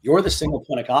you're the single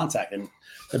point of contact. And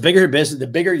the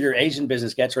bigger your agent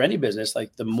business gets, or any business,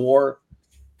 like the more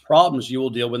problems you will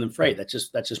deal with in freight. That's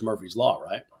just Murphy's Law,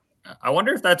 right? I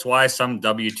wonder if that's why some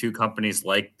W-2 companies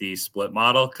like the split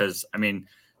model. Because I mean,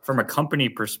 from a company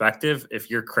perspective, if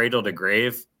you're cradle to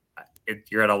grave,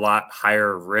 you're at a lot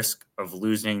higher risk of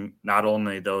losing not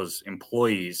only those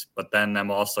employees, but then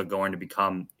them also going to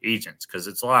become agents. Because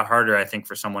it's a lot harder, I think,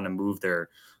 for someone to move their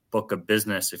book of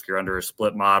business if you're under a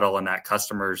split model and that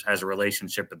customer has a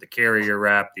relationship with the carrier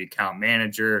rep, the account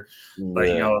manager. But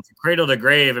if you're cradle to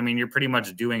grave, I mean, you're pretty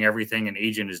much doing everything an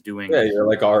agent is doing. Yeah, you're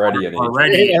like already an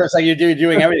agent. Yeah, it's like you're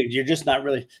doing everything. You're just not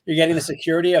really. You're getting the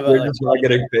security of you're just not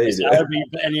getting paid,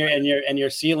 and your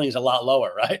ceiling's a lot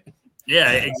lower, right?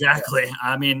 Yeah, exactly.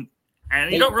 I mean,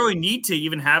 and you don't really need to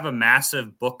even have a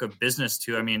massive book of business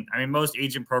too. I mean, most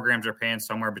agent programs are paying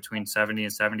somewhere between 70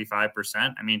 and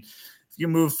 75%. I mean, if you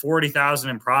move 40,000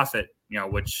 in profit,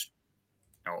 which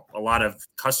a lot of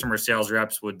customer sales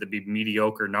reps would be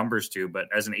mediocre numbers too, but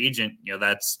as an agent,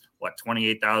 that's what,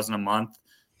 28,000 a month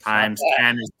times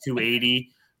 10 is 280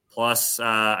 plus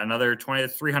another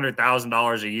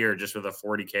 $300,000 a year just with a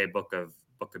 40K book of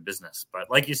business. But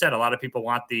like you said, a lot of people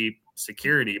want the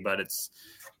security, but it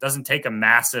doesn't take a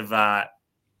massive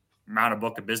amount of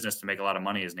book of business to make a lot of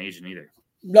money as an agent either.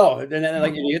 No, and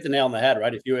like you hit the nail on the head,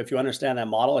 right? If you understand that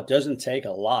model, it doesn't take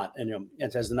a lot. And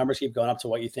as the numbers keep going up to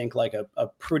what you think like a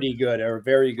pretty good or a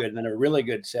very good and then a really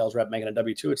good sales rep making a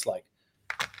W-2, it's like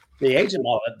the agent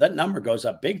model, that number goes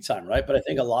up big time, right? But I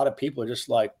think a lot of people are just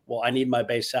like, well, I need my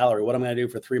base salary. What am I going to do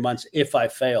for 3 months if I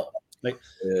fail? Like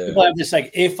people have this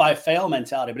like if I fail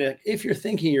mentality, but if you're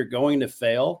thinking you're going to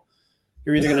fail,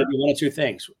 you're either going to do one of two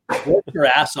things: work your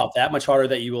ass off that much harder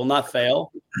that you will not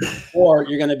fail, or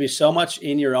you're going to be so much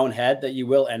in your own head that you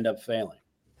will end up failing.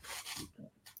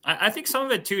 I think some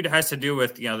of it too has to do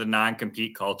with, the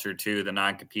non-compete culture too, the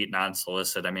non-compete,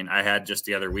 non-solicit. I mean, I had just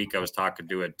the other week, I was talking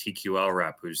to a TQL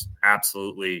rep who's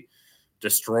absolutely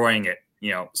destroying it,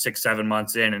 6-7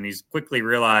 months in. And he's quickly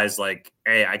realized like,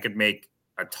 hey, I could make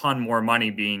a ton more money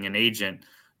being an agent,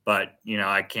 but,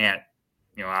 I can't,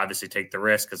 obviously take the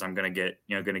risk because I'm going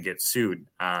to get sued.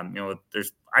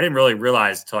 I didn't really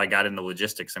realize until I got into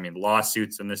logistics. I mean,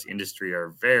 lawsuits in this industry are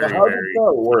very, How does very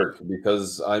that work?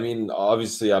 Because I mean,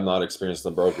 obviously, I'm not experienced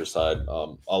on the broker side.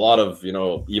 A lot of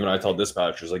even I tell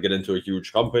dispatchers, like get into a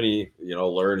huge company,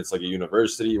 learn. It's like a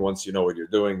university. Once you know what you're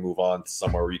doing, move on to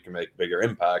somewhere where you can make bigger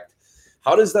impact.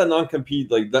 How does that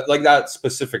non-compete, like that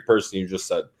specific person you just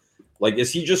said? Like,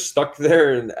 is he just stuck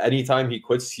there, and anytime he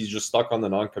quits, he's just stuck on the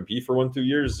non-compete for 1-2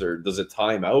 years, or does it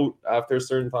time out after a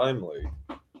certain time?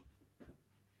 Like,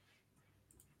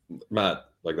 Matt,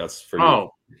 like that's for you.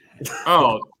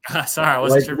 Sorry, I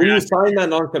wasn't sure. When you sign that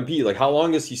non-compete, like how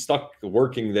long is he stuck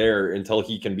working there until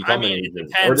he can become an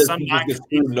agent? Or does he just get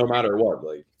screwed no matter what?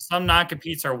 Like some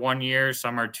non-competes are 1 year,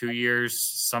 some are 2 years,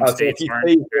 some so states if he aren't.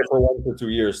 stays there for 1 to 2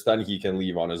 years, then he can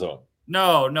leave on his own.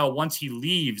 No. Once he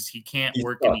leaves, he can't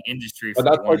work in the industry for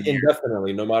but that's 1 like year.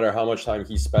 indefinitely, no matter how much time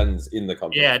he spends in the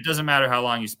company. Yeah, it doesn't matter how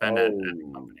long you spend at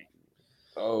the company.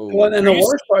 Well, and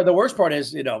the worst part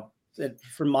is,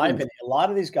 from my opinion, a lot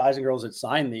of these guys and girls that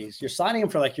sign these, you're signing them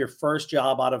for like your first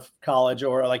job out of college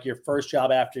or like your first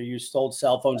job after you sold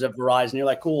cell phones at Verizon. You're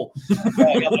like, cool,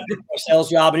 I got my sales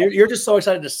job, and you're just so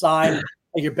excited to sign.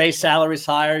 Like your base salary is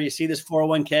higher. You see this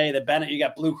 401k, the benefit, you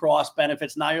got Blue Cross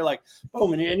benefits. Now you're like,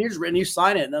 boom, and you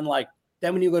sign it, and then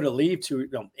when you go to leave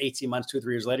 18 months, 2-3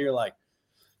 years later, you're like,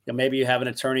 maybe you have an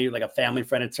attorney, like a family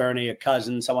friend attorney, a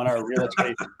cousin, someone, or a real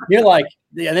attorney. You're like,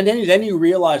 and then you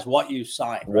realize what you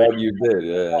signed, right? What you did,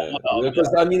 yeah.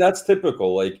 Because I mean, that's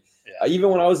typical. Like, even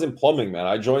when I was in plumbing, man,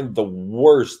 I joined the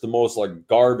most like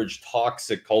garbage,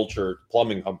 toxic culture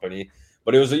plumbing company.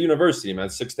 But it was a university,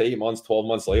 man. 6 to 8 months, 12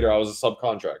 months later, I was a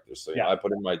subcontractor. So I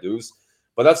put in my dues.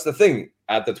 But that's the thing.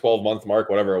 At the 12-month mark,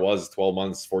 whatever it was, 12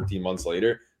 months, 14 months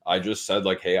later, I just said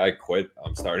like, hey, I quit.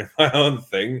 I'm starting my own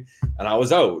thing. And I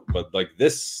was out. But like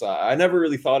this, I never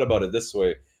really thought about it this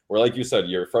way. Where like you said,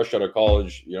 you're fresh out of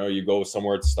college, you go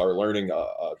somewhere to start learning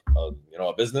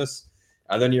a business.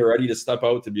 And then you're ready to step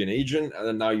out to be an agent. And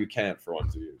then now you can't for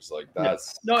 1-2 years. Like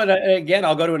that's. No, and again,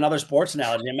 I'll go to another sports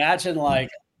analogy. Imagine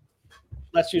like,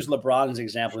 let's use LeBron as an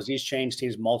example. He's changed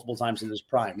teams multiple times in his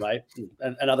prime, right?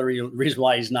 And another reason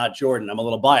why he's not Jordan. I'm a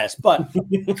little biased, but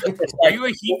are you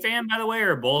a Heat fan, by the way,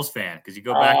 or a Bulls fan? Because you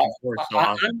go back and forth so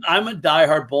often. I'm a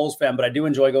diehard Bulls fan, but I do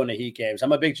enjoy going to Heat games.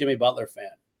 I'm a big Jimmy Butler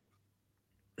fan.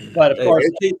 But of course,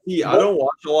 OKC, I don't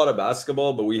watch a lot of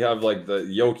basketball, but we have like the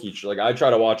Jokic. Like I try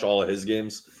to watch all of his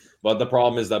games, but the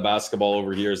problem is that basketball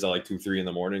over here is at like 2-3 in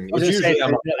the morning. Which usually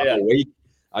I'm awake.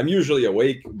 I'm usually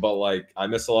awake, but like I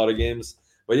miss a lot of games.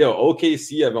 But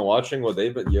OKC, I've been watching what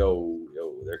they've been.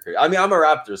 They're crazy. I mean, I'm a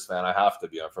Raptors fan. I have to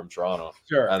be. I'm from Toronto.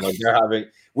 Sure. And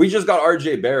like we just got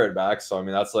RJ Barrett back, so I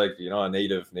mean that's like a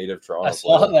native Toronto. I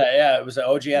saw that. Yeah, it was an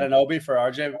OG Anunoby for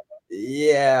RJ.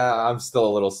 Yeah, I'm still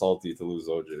a little salty to lose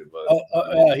OJ,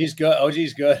 but he's good.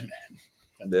 OG's good, man.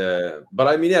 Yeah, but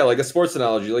I mean, like a sports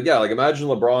analogy, like imagine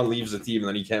LeBron leaves the team and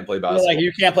then he can't play basketball. Like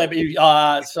you can't play,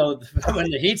 but so when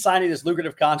the Heat signing this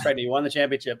lucrative contract and you won the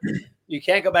championship, you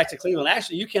can't go back to Cleveland.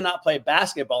 Actually, you cannot play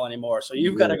basketball anymore, so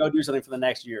you've got to go do something for the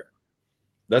next year.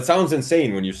 That sounds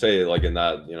insane when you say it like in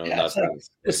that, in that sense.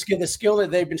 The skill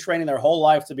that they've been training their whole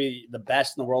life to be the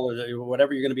best in the world, or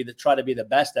whatever you're going to be, try to be the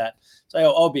best at.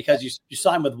 So, because you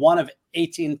signed with one of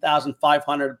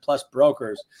 18,500 plus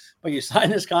brokers, but you sign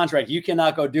this contract, you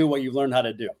cannot go do what you learned how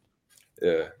to do.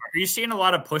 Yeah. Are you seeing a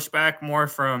lot of pushback more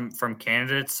from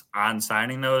candidates on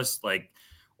signing those,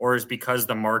 or is because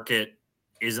the market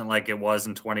isn't like it was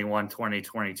in 21,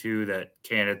 2022 that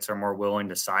candidates are more willing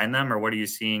to sign them, or what are you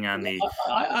seeing on the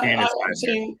candidates?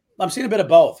 I'm seeing a bit of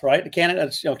both, right? The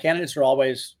candidates, candidates are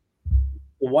always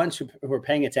the ones who are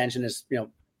paying attention is,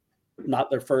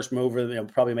 not their first move, or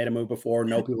probably made a move before,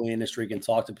 know people in the industry, can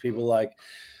talk to people like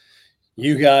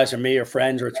you guys or me or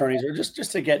friends or attorneys, or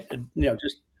just to get,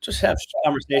 just have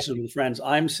conversations with friends.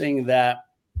 I'm seeing that,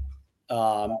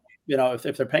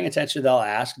 if they're paying attention, they'll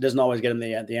ask. It doesn't always get them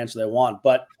the answer they want,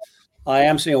 but I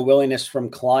am seeing a willingness from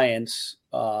clients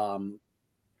or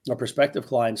prospective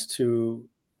clients to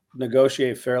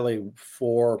negotiate fairly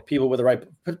for people with the right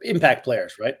impact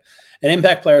players, right? And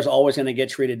impact players are always going to get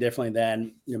treated differently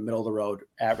than middle of the road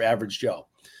average Joe.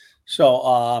 So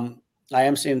I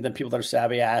am seeing the people that are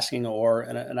savvy asking,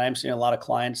 and I am seeing a lot of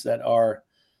clients that are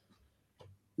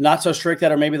not so strict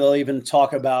that, or maybe they'll even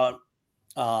talk about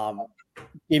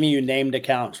giving you named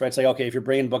accounts, right? It's like, okay, if you're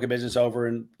bringing book of business over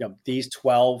and these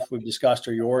 12 we've discussed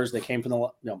are yours, they came from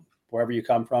the, wherever you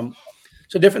come from.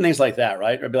 So different things like that,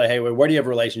 right? Or be like, hey, where do you have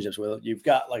relationships with? You've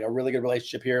got like a really good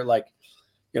relationship here, like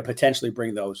potentially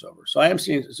bring those over. So I am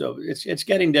seeing, so it's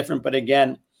getting different, but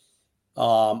again,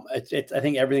 I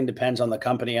think everything depends on the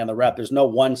company and the rep. There's no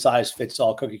one size fits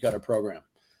all cookie cutter program.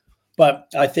 But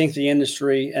I think the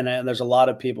industry, and there's a lot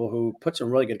of people who put some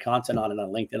really good content on it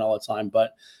on LinkedIn all the time,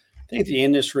 but I think the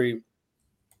industry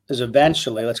is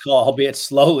eventually, let's call it, albeit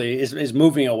slowly, is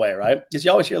moving away, right? Because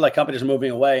you always hear like companies are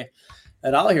moving away.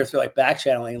 And I'll hear through like back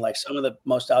channeling, like some of the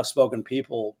most outspoken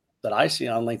people that I see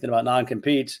on LinkedIn about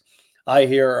non-competes, I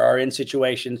hear are in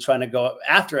situations trying to go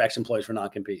after ex-employees for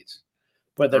non-competes.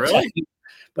 But they're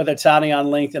touting on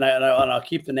LinkedIn, and I'll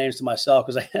keep the names to myself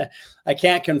because I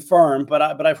can't confirm, but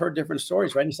I've heard different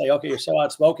stories, right? And it's like, okay, you're so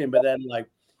outspoken, but then like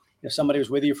if somebody was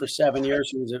with you for 7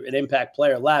 years who was an impact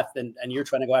player left, and you're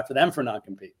trying to go after them for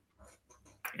non-compete.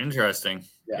 Interesting.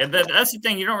 Yeah, that's the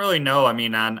thing. You don't really know. I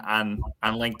mean, on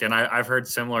LinkedIn, I've heard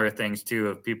similar things too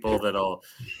of people that'll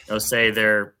say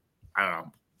they're, I don't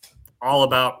know, all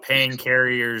about paying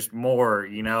carriers more,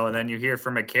 and then you hear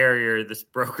from a carrier, this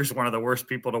broker's one of the worst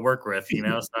people to work with,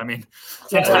 So I mean,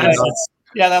 sometimes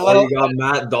you got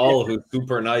Matt Dahl, who's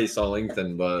super nice on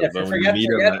LinkedIn, but when you meet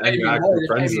him, you're actually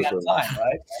friends with him.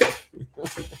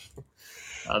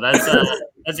 Right?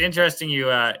 That's interesting. You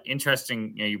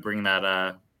bring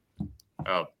that.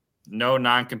 No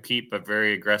non-compete, but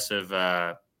very aggressive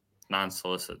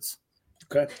non-solicits.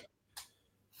 Okay.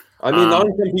 I mean,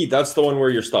 non-compete, that's the one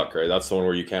where you're stuck, right? That's the one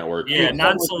where you can't work. Yeah,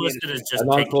 non-solicit is just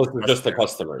non-solicit just the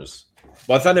customers.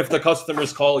 But then if the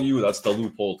customers call you, that's the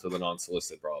loophole to the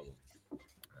non-solicit problem.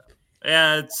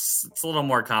 Yeah, it's a little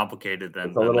more complicated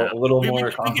than a little more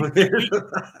complicated.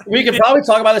 We could probably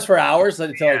talk about this for hours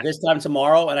until like this time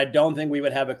tomorrow, and I don't think we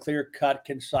would have a clear-cut,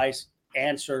 concise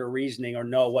answer to reasoning or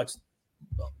know what's.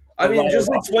 I mean, just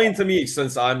explain to me,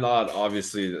 since I'm not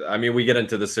obviously. I mean, we get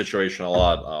into this situation a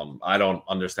lot. I don't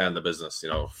understand the business,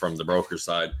 from the broker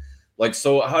side. Like,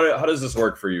 so how does this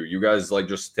work for you? You guys like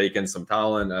just take in some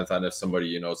talent, and then if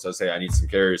somebody says, "Hey, I need some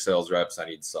carrier sales reps, I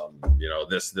need some,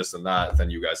 this and that," then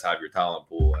you guys have your talent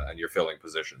pool and you're filling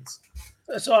positions.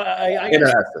 So I in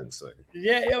essence,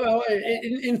 well,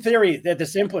 in theory, that the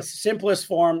simplest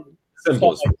form.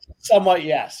 Somewhat,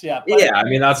 yes, yeah. But I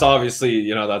mean, that's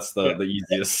obviously, that's the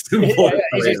easiest. But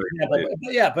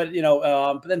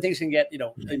then things can get,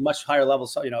 a much higher level.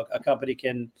 So, a company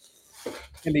can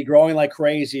be growing like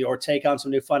crazy or take on some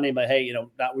new funding. But hey,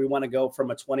 we want to go from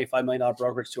a $25 million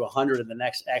brokerage to 100 in the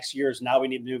next X years. Now we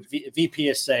need a new VP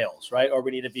of sales, right? Or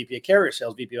we need a VP of carrier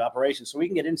sales, VP of operations. So we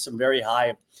can get into some very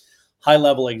high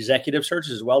level executive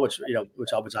searches as well, which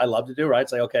I love to do, right?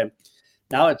 It's like, okay.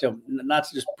 Now it's not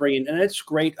to just bring in, and it's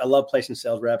great. I love placing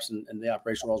sales reps and the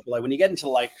operational roles, but like when you get into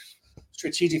like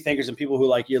strategic thinkers and people who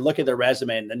like you look at their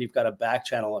resume and then you've got to back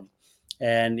channel them,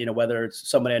 and whether it's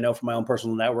somebody I know from my own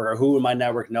personal network or who in my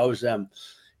network knows them,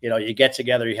 you get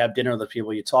together, you have dinner with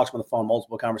people, you talk to them on the phone,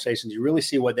 multiple conversations, you really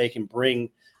see what they can bring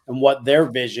and what their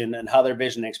vision and how their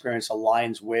vision and experience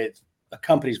aligns with a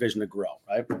company's vision to grow,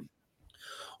 right?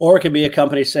 Or it could be a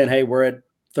company saying, hey, we're at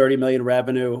 30 million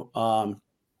revenue.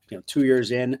 2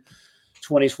 years in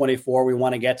 2024, we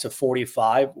want to get to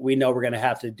 45. We know we're going to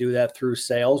have to do that through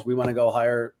sales. We want to go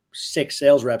hire 6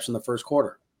 sales reps in the first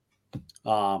quarter.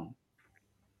 So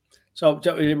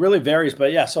it really varies,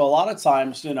 but yeah. So a lot of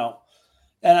times, and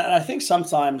I think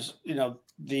sometimes,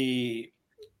 the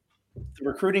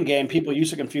recruiting game, people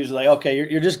used to confuse like, okay,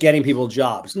 you're just getting people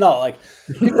jobs. No, like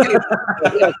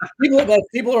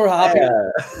people are hopping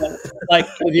like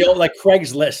the old like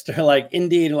Craigslist or like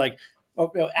Indeed, like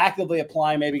actively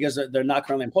applying maybe because they're not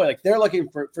currently employed. Like they're looking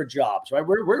for jobs, right?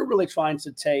 We're really trying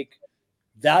to take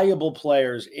valuable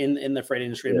players in the freight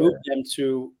industry and move them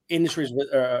to industries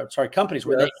companies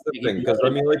where that's the thing. Because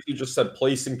I mean, like you just said,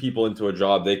 placing people into a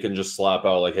job, they can just slap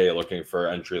out like, hey, looking for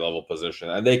entry level position,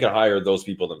 and they can hire those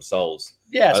people themselves.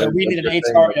 Yeah, so we need an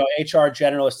HR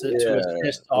generalist to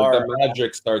assist the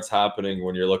magic starts happening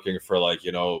when you're looking for like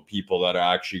people that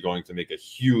are actually going to make a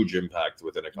huge impact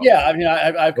within a company. Yeah, I mean,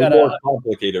 I've got more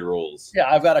complicated roles. Yeah,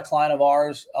 I've got a client of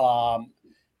ours.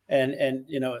 And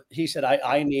he said,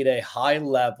 I need a high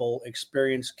level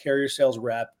experienced carrier sales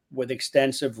rep with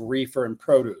extensive reefer and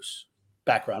produce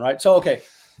background, right? So, okay.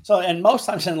 So, and most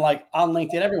times in like on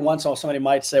LinkedIn, every once in a while, somebody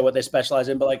might say what they specialize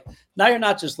in, but like now you're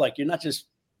not just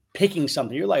picking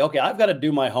something. You're like, okay, I've got to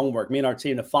do my homework, me and our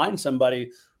team, to find somebody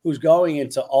who's going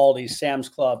into Aldi, Sam's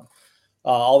Club,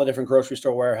 all the different grocery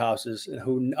store warehouses, and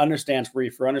who understands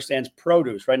reefer, understands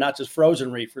produce, right? Not just frozen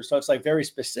reefer. So it's like very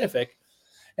specific.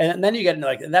 And then you get into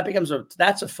like, and that becomes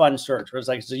that's a fun search. Where it's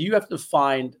like, so you have to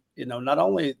find, not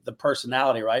only the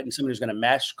personality, right? And somebody who's going to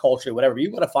match culture, whatever,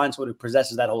 you've got to find someone who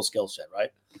possesses that whole skill set, right?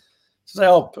 So say,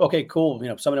 oh, okay, cool.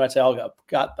 Somebody might say, oh,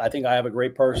 God, I think I have a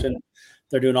great person.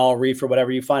 They're doing all reef or whatever.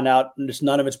 You find out just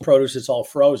none of it's produce. It's all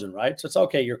frozen, right? So it's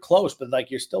okay. You're close, but like,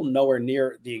 you're still nowhere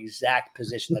near the exact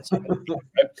position that's right?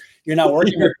 You're not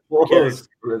working. You're close.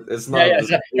 It's not.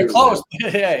 Yeah, you're close.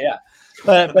 yeah.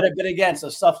 But again, so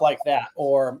stuff like that,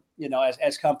 or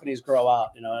as companies grow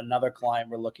out, another client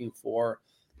we're looking for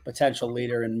potential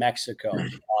leader in Mexico,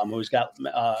 who's got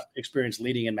experience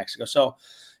leading in Mexico. So,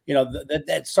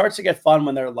 that starts to get fun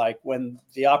when they're like when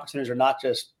the opportunities are not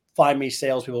just find me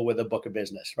salespeople with a book of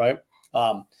business, right?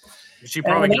 She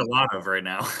probably get a lot of right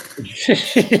now.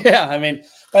 Yeah, I mean,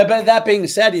 but that being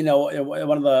said,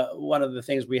 one of the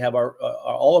things we have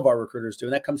all of our recruiters do,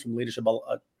 and that comes from leadership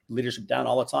down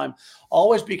all the time.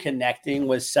 Always be connecting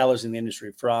with sellers in the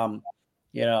industry from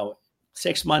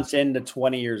 6 months in to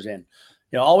 20 years in.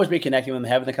 Always be connecting with them,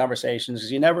 having the conversations,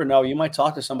 because you never know. You might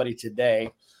talk to somebody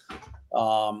today,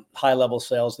 high level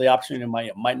sales. The opportunity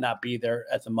might not be there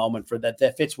at the moment for that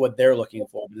fits what they're looking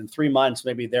for. But in 3 months,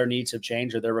 maybe their needs have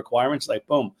changed or their requirements. Like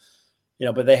boom,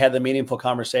 but they had the meaningful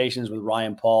conversations with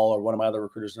Ryan Paul or one of my other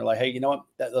recruiters, and they're like, hey, you know what?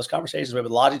 Those conversations with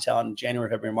Logitalent in January,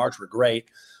 February, March were great.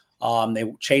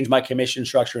 They changed my commission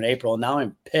structure in April, and now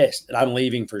I'm pissed and I'm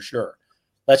leaving for sure.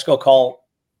 Let's go call,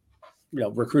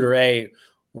 recruiter A,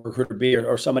 recruiter B,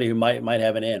 or somebody who might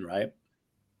have an in, right?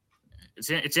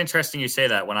 It's interesting you say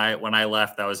that. When I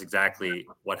left, that was exactly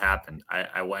what happened.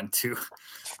 I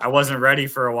wasn't ready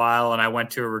for a while, and I went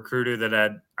to a recruiter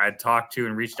that I'd talked to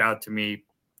and reached out to me,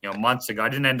 months ago. I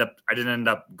didn't end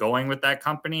up going with that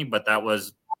company, but that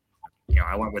was,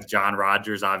 I went with John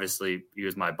Rogers. Obviously, he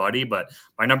was my buddy, but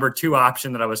my number 2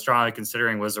 option that I was strongly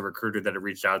considering was a recruiter that had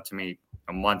reached out to me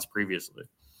months previously.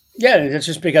 Yeah, it's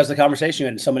just because the conversation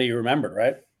and somebody you remembered,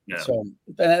 right? Yeah. So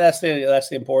that's the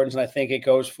importance, and I think it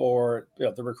goes for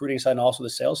the recruiting side and also the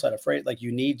sales side. Afraid like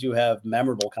you need to have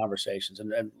memorable conversations,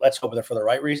 and let's hope they're for the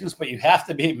right reasons. But you have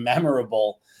to be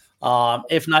memorable.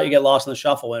 If not, you get lost in the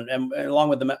shuffle. And along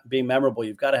with being memorable,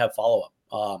 you've got to have follow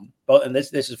up. And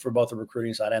this is for both the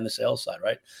recruiting side and the sales side,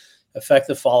 right?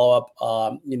 Effective follow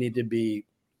up. You need to be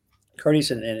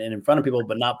courteous and in front of people,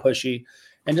 but not pushy,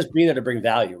 and just be there to bring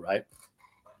value, right?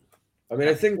 I mean,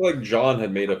 I think like John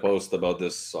had made a post about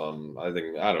this. I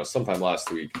don't know, sometime last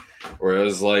week, where it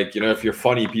was like, if you're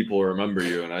funny, people remember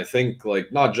you. And I think like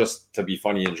not just to be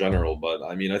funny in general, but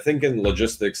I mean, I think in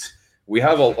logistics we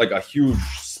have a huge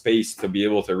space to be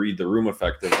able to read the room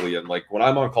effectively. And like when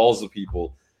I'm on calls with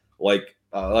people, like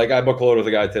I book a load with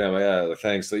a guy today. I'm like, yeah,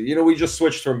 thanks. So, we just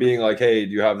switched from being like, hey,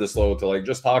 do you have this load, to like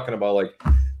just talking about like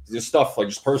just stuff, like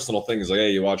just personal things, like,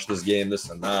 hey, you watch this game, this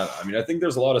and that. I mean, I think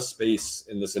there's a lot of space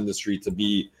in this industry to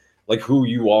be like who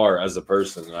you are as a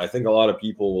person. And I think a lot of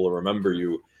people will remember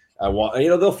you and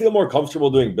they'll feel more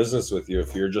comfortable doing business with you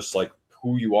if you're just like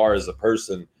who you are as a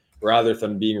person, rather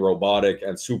than being robotic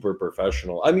and super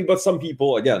professional. I mean, but some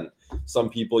people,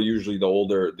 usually the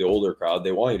older crowd,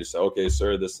 they want you to say, okay,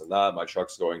 sir, this and that, my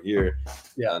truck's going here.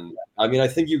 Yeah. And I mean, I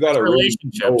think you got to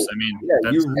relationships.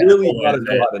 You really got to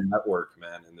know how to network,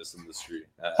 man, in this industry.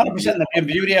 100%. The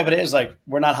beauty of it is like,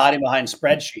 we're not hiding behind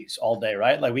spreadsheets all day,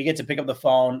 right? Like we get to pick up the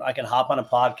phone. I can hop on a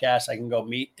podcast. I can go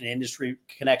meet an industry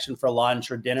connection for lunch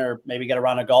or dinner, maybe get a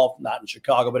round of golf, not in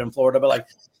Chicago, but in Florida. But like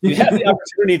you have the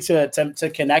opportunity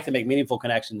to connect and make meaningful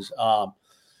connections.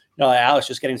 Alex,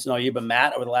 just getting to know you, but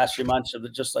Matt, over the last few months,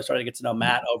 I started to get to know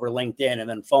Matt over LinkedIn, and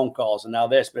then phone calls, and now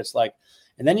this. But it's like,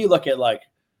 and then you look at like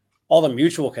all the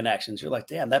mutual connections. You're like,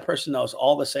 damn, that person knows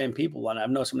all the same people, and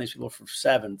I've known some of these people for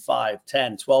 7, 5,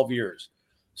 10, 12 years.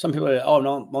 Some people are like, oh,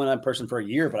 no, I'm only that person for a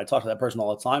year, but I talk to that person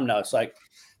all the time now. It's like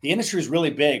the industry is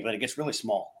really big, but it gets really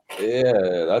small.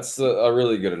 Yeah, that's a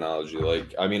really good analogy.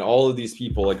 Like, I mean, all of these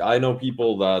people, like I know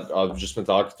people that I've just been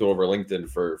talking to over LinkedIn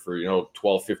for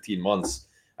 12, 15 months.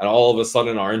 And all of a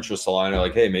sudden our interests align.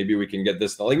 Like, hey, maybe we can get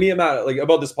this. Like me and Matt, like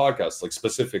about this podcast, like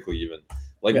specifically even.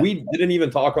 Like we didn't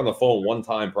even talk on the phone one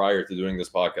time prior to doing this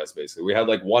podcast, basically. We had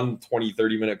like 20,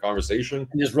 30-minute conversation.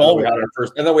 And just roll.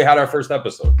 And then we had our first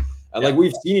episode. And like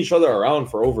we've seen each other around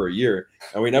for over a year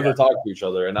and we never talked to each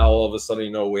other. And now all of a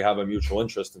sudden, we have a mutual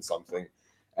interest in something.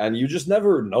 And you just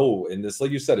never know in this,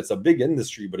 like you said, it's a big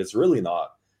industry, but it's really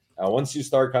not. Once you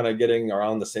start kind of getting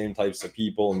around the same types of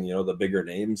people and, the bigger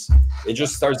names, it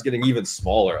just starts getting even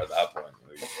smaller at that point.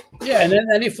 Yeah. And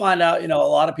then you find out, a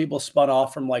lot of people spun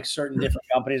off from like certain different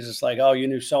companies. It's like, oh, you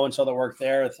knew so-and-so that worked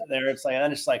there. It's like, and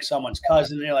then it's like someone's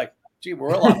cousin. And you're like, gee,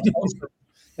 we're a lot closer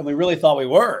than we really thought we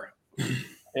were.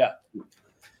 Yeah.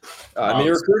 I mean,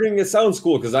 recruiting, it sounds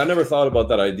cool because I never thought about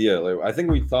that idea. Like, I think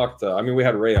we talked, I mean, we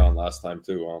had Ray on last time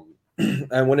too.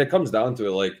 And when it comes down to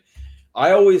it, like,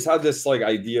 I always had this like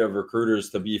idea of recruiters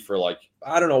to be for like,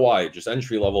 I don't know why, just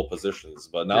entry level positions.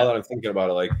 But now that I'm thinking about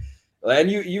it, like,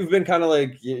 and you've been kind of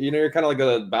like, you know, you're kind of like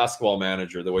a basketball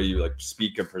manager, the way you like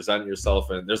speak and present yourself.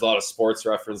 And there's a lot of sports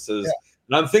references. Yeah.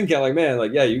 And I'm thinking like, man,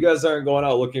 like, yeah, you guys aren't going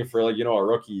out looking for like, you know, a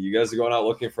rookie. You guys are going out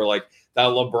looking for like that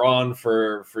LeBron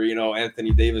for you know,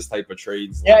 Anthony Davis type of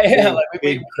trades. Like,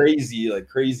 big,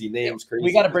 crazy names. Crazy.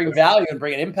 We got to bring value and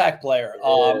bring an impact player.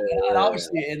 And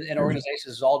obviously in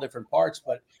organizations, it's all different parts,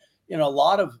 but you know, a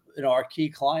lot of, you know, our key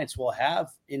clients will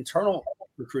have internal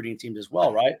recruiting teams as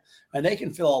well, right? And they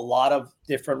can fill a lot of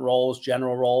different roles,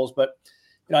 general roles, but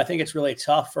you know, I think it's really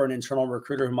tough for an internal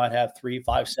recruiter who might have 3,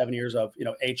 5, 7 years of, you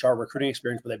know, HR recruiting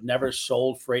experience, but they've never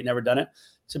sold freight, never done it,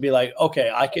 to be like, okay,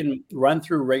 I can run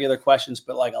through regular questions,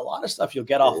 but like a lot of stuff you'll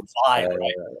get off vibe,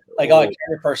 right? Like, oh, a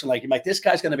carrier person, like this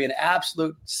guy's going to be an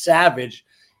absolute savage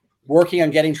working on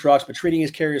getting trucks, but treating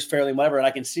his carriers fairly, whatever. And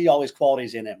I can see all these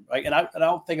qualities in him, right? And I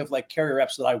don't think of like carrier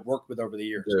reps that I worked with over the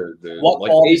years. What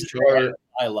like qualities HR,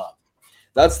 I love.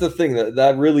 That's the thing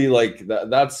that really like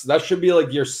that should be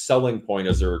like your selling point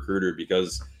as a recruiter,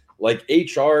 because like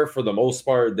HR for the most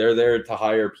part, they're there to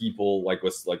hire people like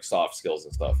with like soft skills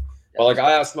and stuff. Yeah. But like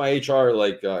I asked my HR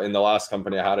like in the last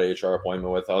company I had an HR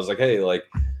appointment with, I was like, hey, like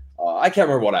I can't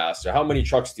remember what I asked her. How many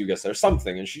trucks do you get there?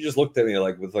 Something, and she just looked at me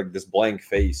like with like this blank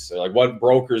face, or, like what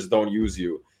brokers don't use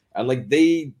you, and like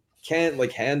they can't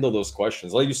like handle those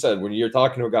questions. Like you said, when you're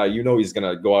talking to a guy, you know he's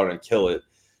gonna go out and kill it.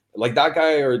 Like that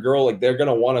guy or girl, like they're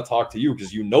gonna want to talk to you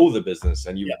because you know the business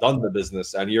and you've done the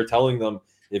business, and you're telling them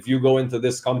if you go into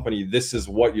this company, this is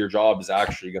what your job is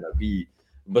actually gonna be,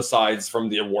 besides from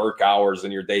the work hours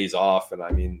and your days off. And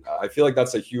I mean, I feel like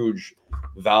that's a huge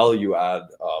value add,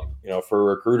 you know, for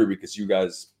a recruiter, because you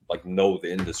guys like know the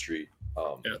industry. I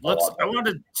want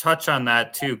to touch on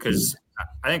that too, because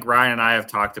I think Ryan and I have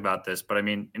talked about this, but I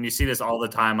mean, and you see this all the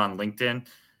time on LinkedIn.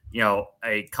 You know,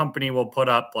 a company will put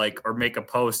up like or make a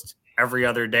post every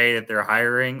other day that they're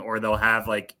hiring, or they'll have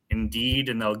like Indeed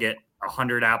and they'll get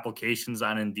 100 applications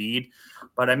on Indeed.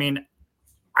 But I mean,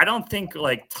 I don't think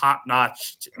like top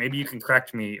notch, maybe you can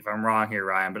correct me if I'm wrong here,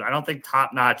 Ryan, but I don't think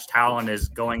top notch talent is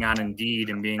going on Indeed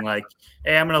and being like,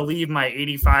 hey, I'm going to leave my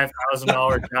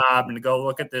 $85,000 job and go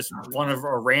look at this one of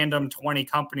a random 20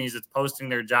 companies that's posting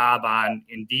their job on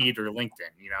Indeed or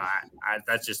LinkedIn. You know,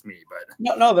 that's just me, but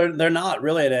no, they're not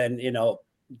really. And, you know,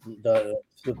 the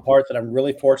part that I'm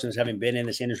really fortunate is having been in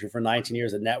this industry for 19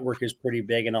 years, the network is pretty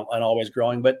big and always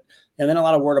growing, and then a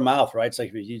lot of word of mouth, right? It's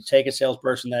like if you take a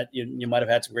salesperson that you might have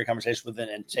had some great conversations with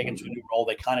and take into a new role,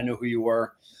 they kind of knew who you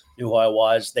were, knew who I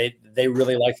was. They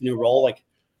really liked the new role. Like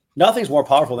nothing's more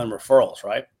powerful than referrals,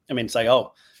 right? I mean, it's like,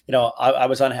 oh, you know, I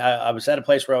was at a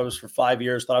place where I was for 5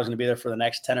 years, thought I was going to be there for the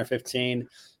next 10 or 15.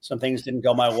 Some things didn't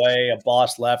go my way. A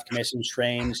boss left, commissions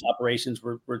changed, operations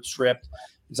were stripped.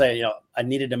 And say, you know, I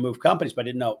needed to move companies, but I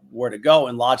didn't know where to go.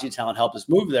 And Logitalent helped us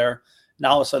move there.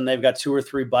 Now all of a sudden they've got 2 or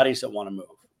 3 buddies that want to move,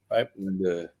 right?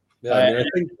 Yeah. I mean, I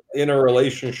think in a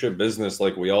relationship business,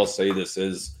 like we all say, this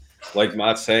is like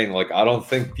Matt's saying, like, I don't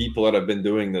think people that have been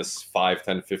doing this 5,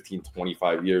 10, 15,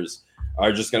 25 years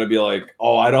are just going to be like,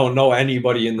 oh, I don't know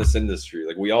anybody in this industry.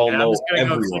 Like we all know I'm just gonna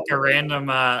go click a random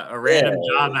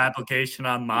job application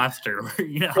on Monster.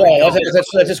 You know,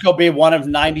 let's just go be one of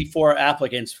 94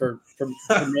 applicants for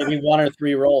maybe 1 or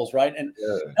 3 roles, right? And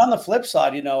on the flip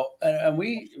side, you know, and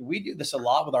we do this a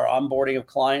lot with our onboarding of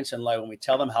clients, and like when we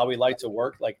tell them how we like to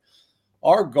work, like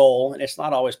our goal, and it's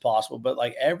not always possible, but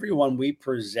like everyone we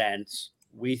present,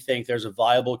 we think there's a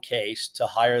viable case to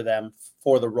hire them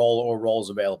for the role or roles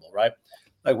available, right?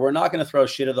 Like we're not going to throw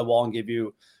shit at the wall and give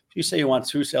you, if you say you want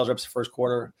 2 sales reps the first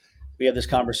quarter, we have this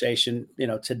conversation, you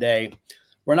know, today,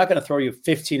 we're not going to throw you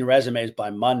 15 resumes by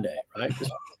Monday, right?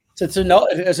 To know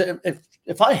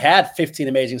if I had 15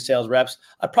 amazing sales reps,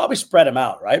 I'd probably spread them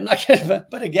out, right? I'm not kidding,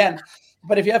 but again,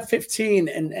 but if you have 15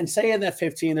 and say in that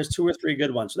 15, there's 2 or 3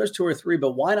 good ones. So there's 2 or 3,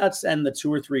 but why not send the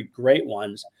 2 or 3 great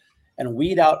ones and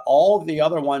weed out all of the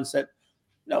other ones that,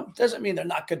 you know, doesn't mean they're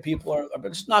not good people or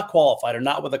just not qualified or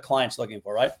not what the client's looking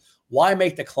for, right? Why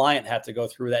make the client have to go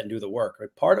through that and do the work? Right?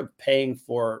 Part of paying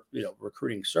for, you know,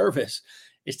 recruiting service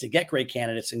is to get great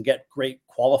candidates and get great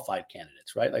qualified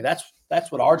candidates, right? Like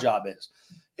that's what our job is.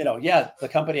 You know, yeah, the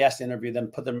company has to interview them,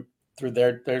 put them through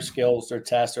their skills, their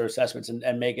tests, their assessments,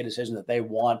 and make a decision that they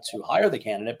want to hire the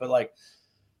candidate. But like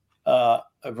a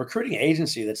recruiting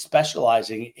agency that's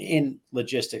specializing in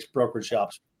logistics, brokerage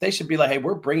shops, they should be like, hey,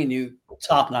 we're bringing you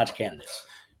top-notch candidates.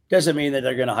 Doesn't mean that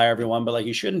they're going to hire everyone, but like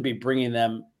you shouldn't be bringing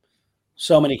them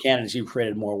so many candidates, you've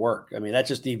created more work. I mean, that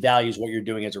just devalues what you're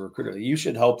doing as a recruiter. You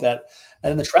should hope that,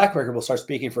 and then the track record will start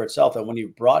speaking for itself. That when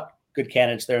you've brought good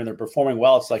candidates there and they're performing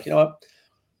well, it's like, you know what?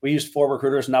 We used 4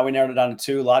 recruiters. Now we narrowed it down to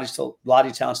 2.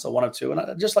 Logitalent still one of 2.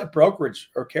 And just like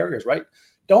brokerage or carriers, right?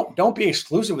 Don't be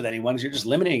exclusive with anyone. You're just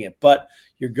limiting it. But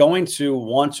you're going to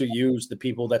want to use the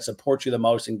people that support you the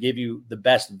most and give you the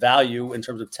best value in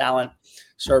terms of talent,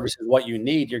 services, what you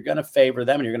need. You're going to favor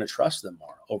them and you're going to trust them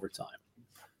more over time.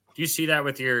 Do you see that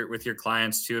with your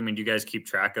clients too? I mean, do you guys keep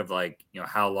track of like,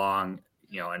 how long,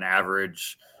 an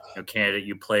average, candidate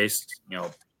you placed,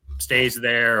 stays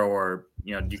there, or,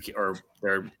 or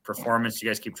their performance? Do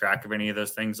you guys keep track of any of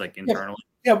those things like internally?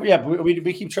 Yeah.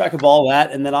 We keep track of all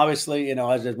that. And then obviously,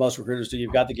 as most recruiters do,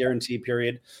 you've got the guarantee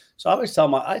period. So I always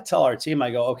tell our team,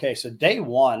 I go, okay, so day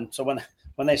one. So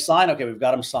when they sign, okay, we've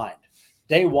got them signed.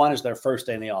 Day one is their first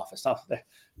day in the office. Now they're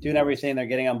doing everything, they're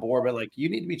getting on board, but like you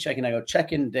need to be checking. I go,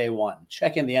 check in day one,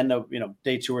 check in the end of,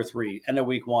 day 2 or 3, end of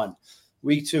week 1,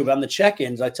 week 2. But on the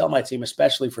check-ins, I tell my team,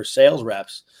 especially for sales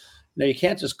reps, you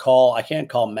can't just call. I can't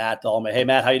call Matt. Hey,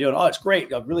 Matt, how you doing? Oh, it's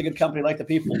great. A really good company, like the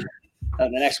people.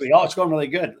 And the next week, oh, it's going really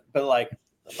good. But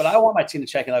I want my team to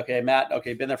check in. Okay, Matt.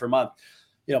 Okay, been there for a month.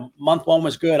 Month 1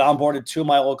 was good. Onboarded 2 of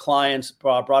my old clients.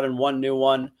 Brought in 1 new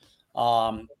one.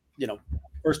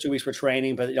 First 2 weeks for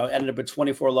training, but ended up with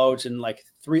 24 loads and like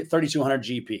 3,200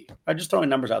 GP. I'm just throwing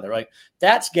numbers out there, right?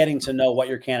 That's getting to know what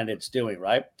your candidate's doing,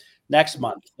 right? Next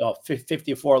month,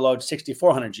 54 loads,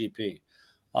 6,400 GP.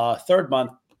 Third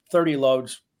month, 30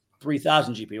 loads,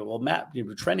 3,000 GP. Well, Matt, you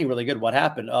were trending really good. What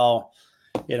happened? Oh,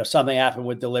 something happened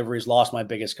with deliveries, lost my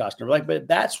biggest customer. But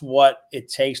that's what it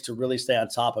takes to really stay on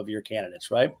top of your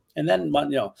candidates, right? And then,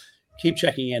 keep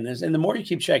checking in. And the more you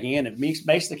keep checking in, it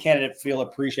makes the candidate feel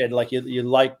appreciated, like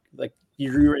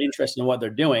you're interested in what they're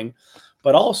doing.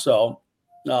 But also,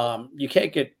 you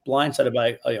can't get blindsided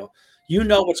by,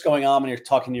 what's going on when you're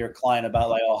talking to your client about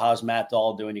like, oh, how's Matt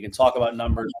Dahl doing? You can talk about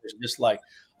numbers. It's just like,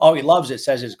 oh, he loves it,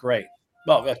 says it's great.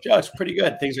 Well, Joe, it's pretty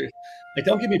good. Things are like,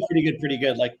 don't give me pretty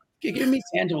good. Like, give me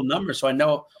tangible numbers so I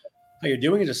know how you're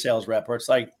doing as a sales rep. Or it's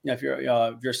like, if you're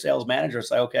a sales manager,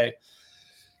 it's like, okay,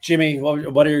 Jimmy,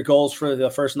 what are your goals for the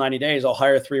first 90 days? I'll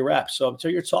hire 3 reps. So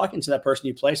you're talking to that person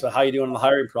you place about how you're doing in the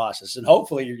hiring process. And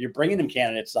hopefully you're bringing him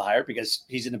candidates to hire because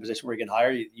he's in a position where he can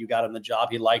hire. You got him the job.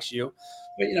 He likes you.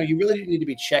 But, you really need to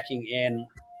be checking in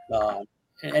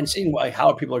and seeing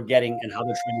how people are getting and how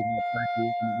they're trending.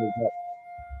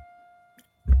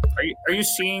 Are you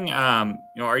seeing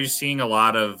are you seeing a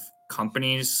lot of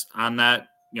companies on that,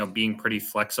 being pretty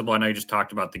flexible? I know you just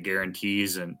talked about the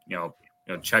guarantees and,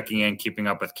 checking in, keeping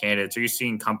up with candidates. Are you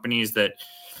seeing companies that,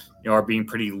 are being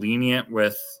pretty lenient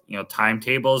with,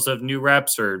 timetables of new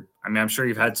reps? Or, I mean, I'm sure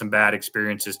you've had some bad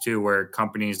experiences too, where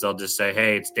companies, they'll just say,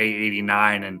 hey, it's day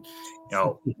 89 and,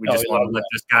 we just want to let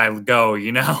this guy go,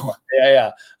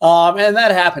 Yeah. And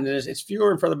that happens. It's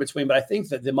fewer and further between, but I think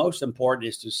that the most important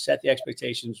is to set the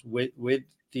expectations with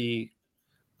the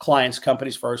clients,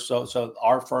 companies first. So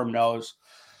our firm knows,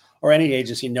 or any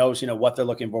agency knows, what they're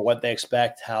looking for, what they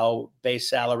expect, how base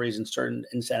salaries and certain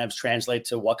incentives translate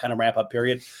to what kind of ramp up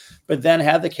period, but then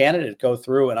have the candidate go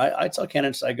through. And I tell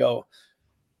candidates, I go,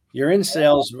 you're in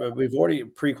sales. We've already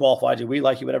pre-qualified you. We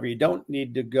like you, whatever. You don't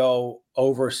need to go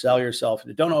oversell yourself.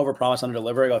 Don't overpromise,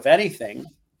 underdeliver. I go, if anything,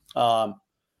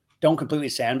 don't completely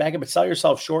sandbag it, but sell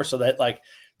yourself short so that like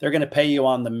they're going to pay you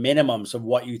on the minimums of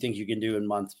what you think you can do in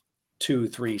month 2,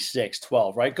 3, 6,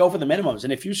 12, right? Go for the minimums.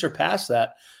 And if you surpass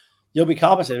that, you'll be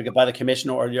compensated by the commission,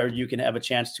 or you can have a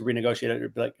chance to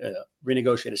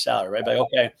renegotiate a salary, right? Like,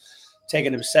 okay,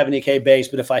 taking a 70K base,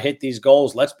 but if I hit these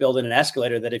goals, let's build in an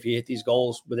escalator that if you hit these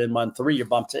goals within month 3, you're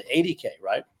bumped to 80K,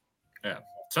 right? Yeah.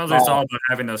 Sounds like it's all about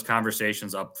having those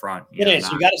conversations up front. It is.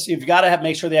 You've got to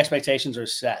make sure the expectations are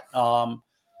set. Because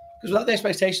without the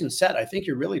expectations set, I think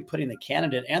you're really putting the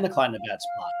candidate and the client in a bad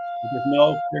spot. If there's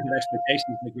no clear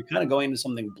expectations, like you're kind of going into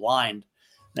something blind.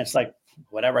 And it's like,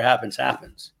 whatever happens,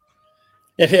 happens.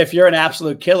 If you're an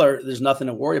absolute killer, there's nothing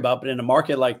to worry about. But in a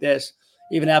market like this,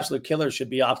 even absolute killers should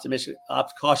be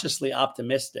cautiously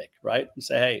optimistic, right? And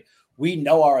say, hey, we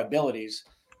know our abilities,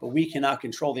 but we cannot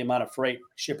control the amount of freight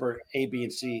shipper A, B,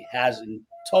 and C has in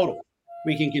total.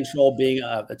 We can control being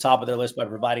at the top of their list by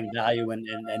providing value and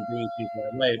doing things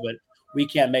their way, but we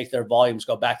can't make their volumes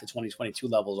go back to 2022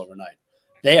 levels overnight.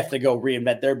 They have to go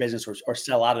reinvent their business or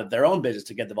sell out of their own business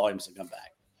to get the volumes to come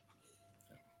back.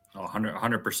 Oh,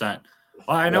 100%.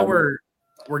 Well, I know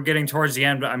we're getting towards the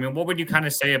end, but I mean, what would you kind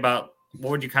of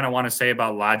want to say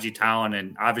about Logitalent?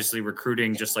 And obviously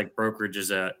recruiting, just like brokerage, is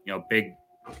a big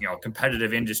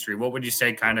competitive industry. What would you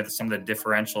say kind of some of the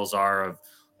differentials are of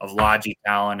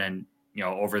Logitalent and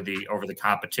over the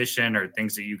competition, or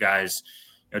things that you guys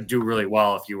do really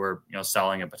well if you were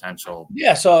selling a potential?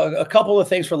 Yeah, so a couple of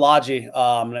things for Logi,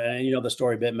 and the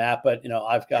story a bit, Matt. But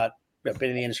I've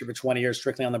been in the industry for 20 years,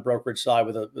 strictly on the brokerage side,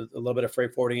 with a little bit of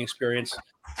freight forwarding experience.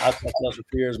 Outside sales for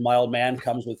 3 years. My old man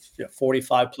comes with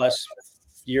 45 plus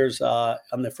years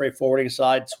on the freight forwarding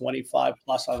side, 25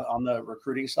 plus on the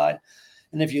recruiting side.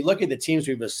 And if you look at the teams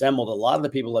we've assembled, a lot of the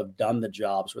people have done the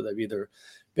jobs where they've either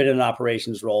been in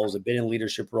operations roles, they've been in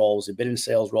leadership roles, they've been in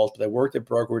sales roles, but they worked at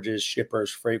brokerages,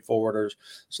 shippers, freight forwarders.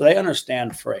 So they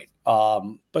understand freight.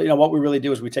 But what we really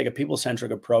do is we take a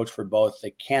people-centric approach for both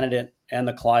the candidate and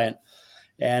the client.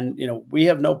 And, we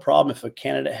have no problem if a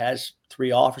candidate has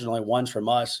 3 offers and only one's from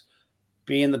us,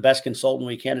 being the best consultant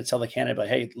we can to tell the candidate, but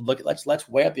hey, look, let's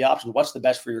weigh up the options. What's the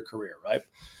best for your career, right?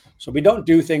 So we don't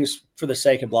do things for the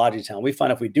sake of Logitalent. We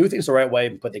find if we do things the right way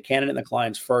and put the candidate and the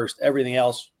clients first, everything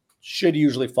else should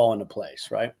usually fall into place,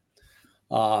 right?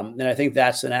 And I think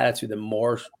that's an attitude that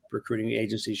more recruiting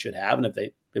agencies should have. And if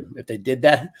they did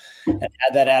that and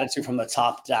had that attitude from the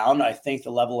top down, I think the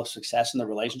level of success in the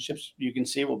relationships you can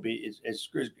see is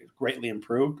greatly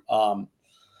improved.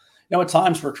 At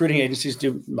times recruiting agencies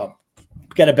do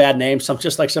get a bad name,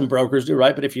 just like some brokers do,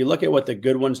 right? But if you look at what the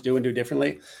good ones do and do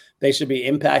differently, they should be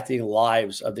impacting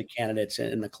lives of the candidates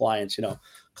and the clients.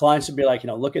 Clients should be like,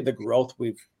 look at the growth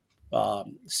we've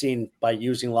seen by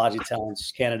using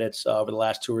Logitalent's candidates over the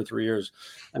last 2 or 3 years.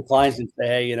 And clients can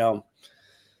say, hey,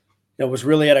 was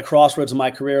really at a crossroads in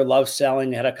my career, loved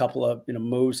selling, had a couple of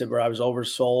moves where I was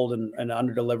oversold and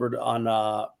underdelivered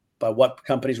on by what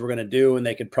companies were going to do, and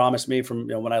they could promise me from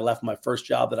when I left my first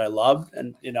job that I loved,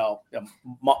 and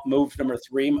move number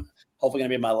 3, hopefully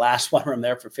going to be my last one where I'm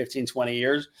there for 15, 20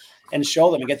 years, and show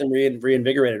them and get them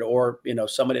reinvigorated. Or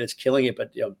somebody that's killing it,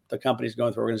 but the company's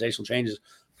going through organizational changes,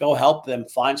 go help them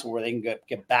find somewhere they can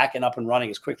get back and up and running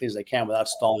as quickly as they can without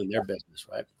stalling their business,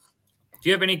 right? Do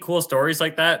you have any cool stories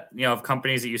like that, of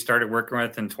companies that you started working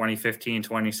with in 2015,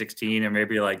 2016, and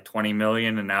maybe like 20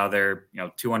 million, and now they're,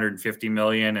 250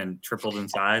 million and tripled in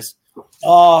size?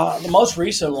 The most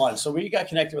recent one. So we got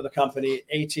connected with a company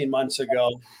 18 months ago,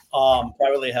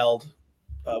 privately held.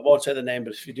 Won't say the name,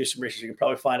 but if you do some research, you can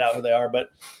probably find out who they are. But,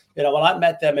 when I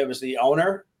met them, it was the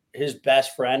owner, his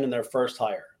best friend, and their first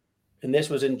hire. And this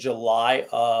was in July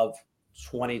of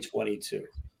 2022.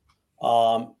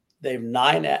 They've 8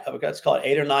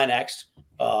 or 9x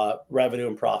revenue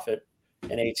and profit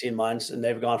in 18 months, and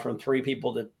they've gone from 3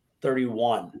 people to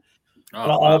 31.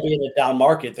 All be in a down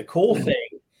market. The cool thing,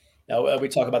 we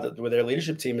talk about with their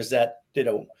leadership team, is that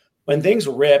when things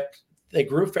ripped, they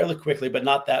grew fairly quickly, but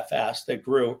not that fast. They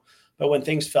grew, but when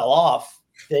things fell off,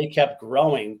 they kept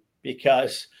growing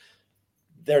because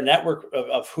their network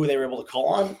of who they were able to call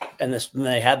on, and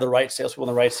they had the right salespeople in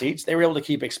the right seats, they were able to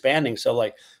keep expanding. So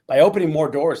like by opening more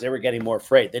doors, they were getting more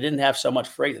freight. They didn't have so much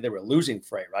freight that they were losing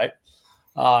freight, right?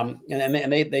 And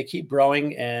they keep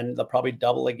growing, and they'll probably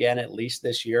double again at least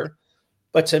this year.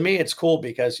 But to me, it's cool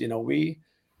because, they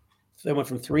went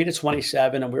from 3 to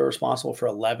 27, and we were responsible for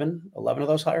 11 of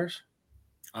those hires.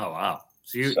 Oh, wow.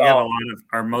 So you have a lot of,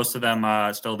 are most of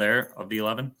them still there of the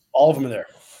 11? All of them are there.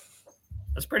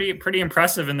 That's pretty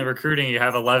impressive in the recruiting. You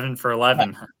have 11 for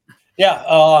 11.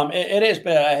 Yeah, it is.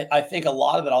 But I think a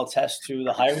lot of it I'll attest to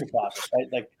the hiring process, right?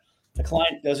 Like the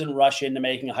client doesn't rush into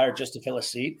making a hire just to fill a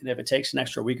seat. And if it takes an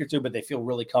extra week or 2, but they feel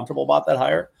really comfortable about that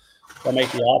hire, they'll make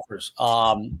the offers. A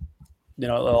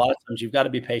lot of times you've got to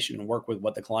be patient and work with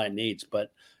what the client needs.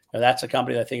 But that's a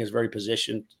company that I think is very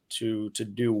positioned to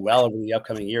do well over the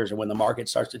upcoming years. And when the market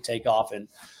starts to take off and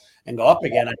go up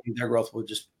again, I think their growth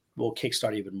will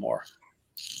kickstart even more.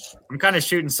 I'm kind of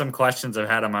shooting some questions I've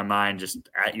had on my mind just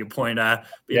at your point. But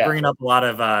you're bringing up a lot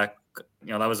of, that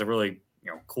was a really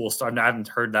cool start. I haven't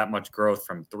heard that much growth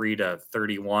from 3 to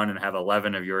 31 and have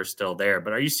 11 of yours still there.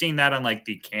 But are you seeing that on like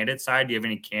the candidate side? Do you have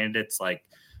any candidates like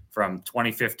from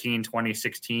 2015,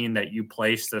 2016 that you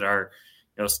placed that are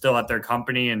still at their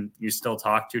company and you still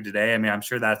talk to today? I mean, I'm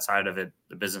sure that side of it,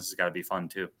 the business has got to be fun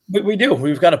too. We do.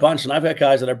 We've got a bunch, and I've got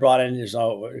guys that I brought in,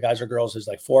 guys or girls who's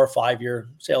like 4 or 5 year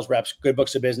sales reps, good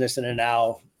books of business, and are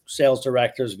now sales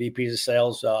directors, VPs of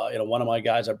sales. One of my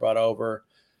guys I brought over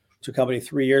to a company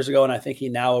 3 years ago, and I think he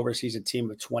now oversees a team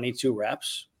of 22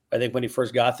 reps. I think when he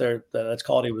first got there, let's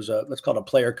call it a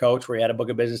player coach, where he had a book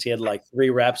of business. He had like 3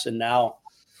 reps, and now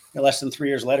less than 3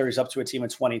 years later, he's up to a team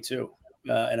of 22.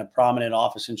 In a prominent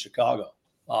office in Chicago.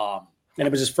 And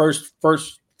it was his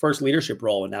first leadership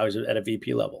role, and now he's at a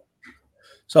VP level.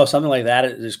 So something like that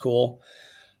is cool.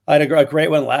 I had a great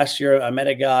one last year. I met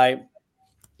a guy,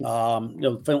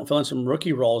 filling some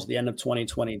rookie roles at the end of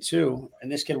 2022.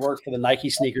 And this kid worked for the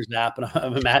Nike sneakers app, and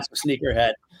I'm a massive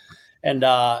sneakerhead. And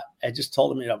I just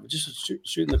told him, just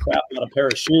shooting the crap on a pair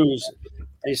of shoes.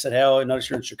 And he said, "Hey, I noticed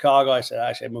you're in Chicago." I said,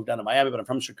 "Actually, I moved down to Miami, but I'm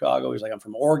from Chicago." He's like, "I'm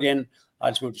from Oregon. I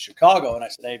just moved to Chicago." And I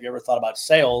said, "Hey, have you ever thought about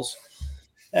sales?"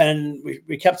 And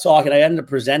we kept talking. I ended up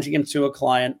presenting him to a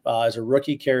client as a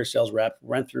rookie carrier sales rep,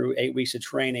 went through 8 weeks of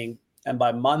training. And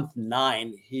by month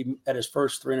 9, he had his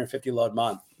first 350 load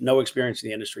month, no experience in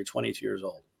the industry, 22 years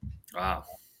old. Wow.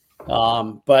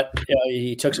 But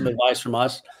he took some advice from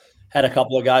us. Had a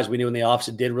couple of guys we knew in the office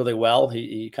that did really well.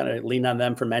 He kind of leaned on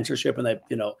them for mentorship, and they,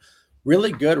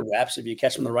 really good reps if you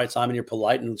catch them the right time and you're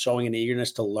polite and showing an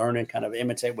eagerness to learn and kind of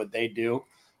imitate what they do.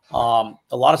 A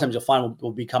lot of times you'll find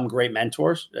we'll become great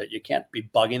mentors. You can't be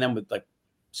bugging them with like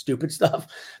stupid stuff,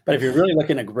 but if you're really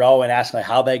looking to grow and ask like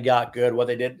how they got good, what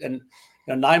they did, and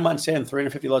 9 months in,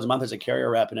 350 loads a month as a carrier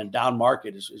rep in a down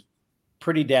market is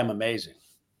pretty damn amazing.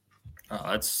 Oh,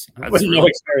 that's with no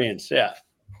experience. Yeah.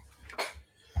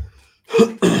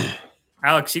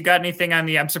 Alex, you got anything on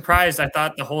I'm surprised. I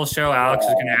thought the whole show Alex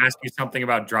was going to ask you something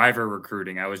about driver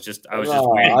recruiting. I was just waiting.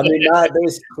 I mean, Matt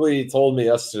basically told me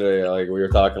yesterday, like we were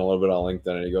talking a little bit on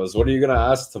LinkedIn, and he goes, "What are you going to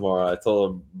ask tomorrow?" I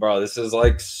told him, "Bro, this is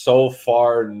like so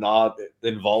far not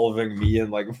involving me and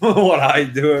like what I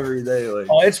do every day." Like,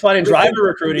 it's funny. Driver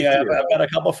recruiting. I've got a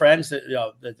couple of friends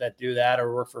that that do that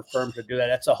or work for firms that do that.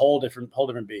 That's a whole different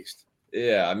beast.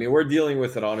 Yeah, I mean, we're dealing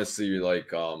with it honestly.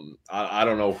 Like, I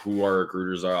don't know who our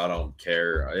recruiters are. I don't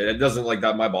care. It doesn't like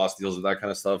that. My boss deals with that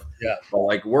kind of stuff. Yeah, but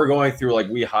like we're going through like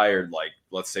we hired like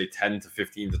let's say 10 to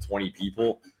 15 to 20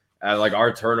 people, and like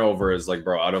our turnover is like,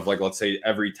 bro, out of like let's say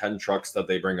every 10 trucks that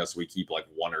they bring us, we keep like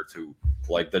 1 or 2.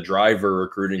 Like the driver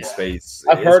recruiting space.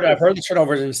 I've heard the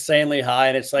turnover is insanely high,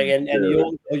 and it's like and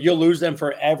you'll lose them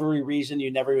for every reason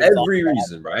you never even every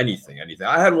reason, bro. Anything.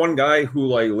 I had one guy who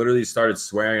like literally started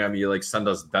swearing at me, like send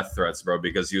us death threats, bro,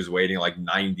 because he was waiting like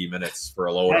 90 minutes for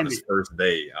a load on his first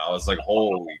day. I was like,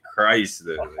 holy Christ,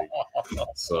 dude. Like,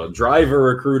 so driver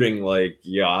recruiting, like,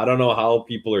 yeah, I don't know how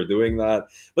people are doing that,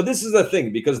 but this is the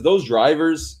thing because those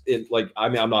drivers,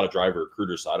 I'm not a driver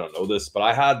recruiter, so I don't know this, but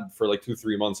I had for like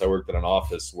 2-3 months I worked at an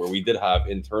office where we did have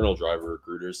internal driver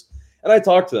recruiters, and I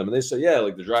talked to them and they said, yeah,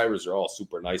 like the drivers are all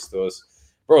super nice to us,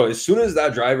 bro. As soon as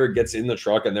that driver gets in the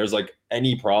truck and there's like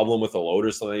any problem with a load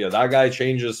or something, that guy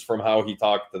changes from how he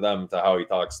talked to them to how he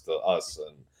talks to us.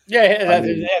 And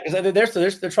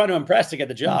because they're trying to impress to get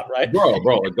the job, right? Bro,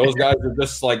 like those guys are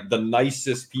just like the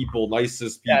nicest people.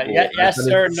 Yeah, yes,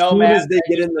 sir. As soon as they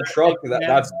get in the truck,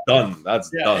 that's done.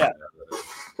 That's done.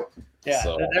 Yeah,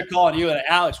 so they're calling you and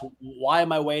Alex. Why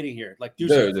am I waiting here? Like,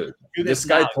 dude, this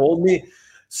guy told me,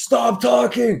 "Stop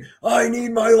talking. I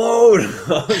need my load."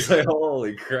 I was like,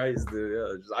 "Holy Christ, dude!"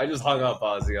 Yeah, I just hung up.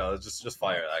 I was like, just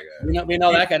fire that guy. We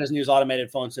know that guy doesn't use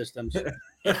automated phone systems.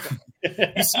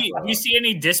 You see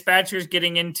any dispatchers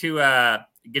getting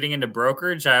into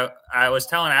brokerage? I was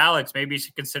telling Alex maybe you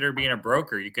should consider being a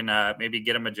broker. You can maybe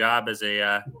get him a job as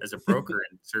a broker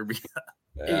in Serbia.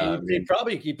 Yeah, he'd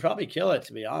probably kill it,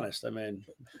 to be honest. I mean,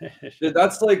 dude,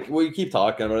 that's like we keep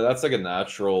talking about it. That's like a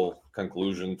natural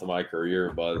conclusion to my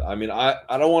career. But I mean, I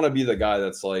don't want to be the guy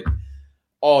that's like,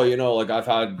 oh, like I've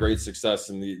had great success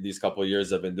in these couple of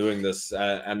years. I've been doing this,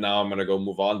 and now I'm gonna go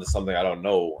move on to something I don't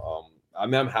know. I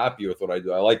mean, I'm happy with what I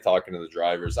do. I like talking to the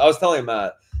drivers. I was telling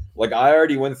Matt, like I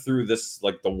already went through this,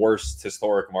 like the worst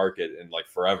historic market in like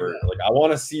forever. Yeah. Like I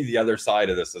want to see the other side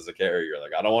of this as a carrier.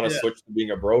 Like I don't want to switch to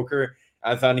being a broker.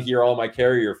 And then hear all my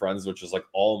carrier friends, which is like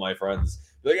all my friends,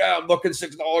 like, yeah, I'm looking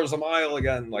 $6 a mile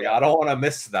again. Like, I don't want to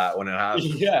miss that when it happens.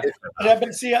 Yeah.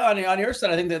 But see, on your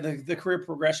side, I think that the career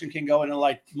progression can go into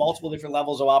like multiple different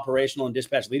levels of operational and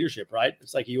dispatch leadership, right?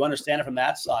 It's like you understand it from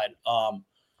that side. And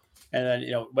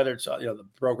then, whether it's, the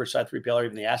brokerage side, 3PL, or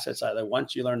even the asset side, like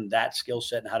once you learn that skill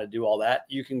set and how to do all that,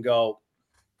 you can go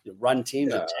run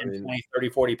teams of 10, 20, 30,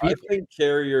 40 people. I think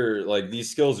carrier, like these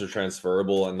skills are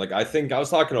transferable. And like, I think I was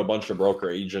talking to a bunch of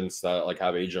broker agents that like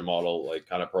have agent model, like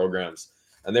kind of programs.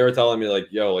 And they were telling me like,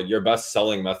 yo, like your best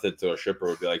selling method to a shipper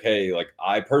would be like, hey, like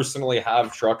I personally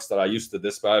have trucks that I used to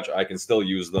dispatch. I can still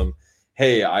use them.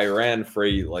 Hey, I ran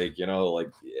freight, like,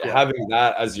 having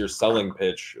that as your selling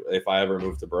pitch. If I ever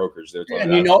move to brokerage, they're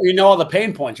and you know all the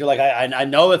pain points. You're like, I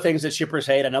know the things that shippers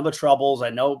hate. I know the troubles. I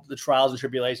know the trials and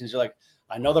tribulations. You're like,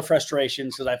 I know the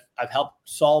frustrations because I've helped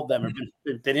solve them or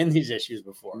been in these issues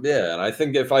before. Yeah, and I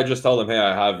think if I just tell them, hey,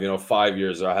 I have 5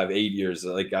 years or I have 8 years,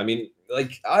 like I mean,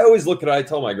 like I always look at it. I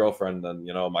tell my girlfriend and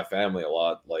my family a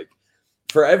lot. Like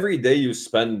for every day you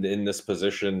spend in this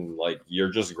position, like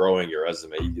you're just growing your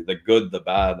resume, the good, the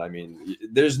bad. I mean,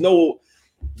 there's no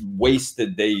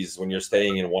wasted days when you're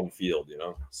staying in one field.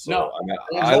 So no,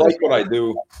 I like what I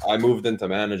do. I moved into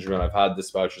management. I've had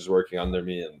dispatchers working under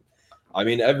me, and I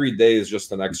mean, every day is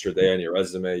just an extra day on your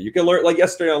resume. You can learn, like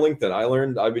yesterday on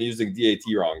LinkedIn, I've been using DAT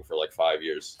wrong for like 5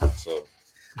 years. So,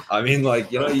 I mean,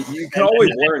 like, you can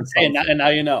always learn something. And now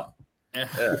you know.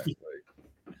 Yeah.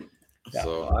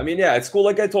 So, I mean, yeah, it's cool.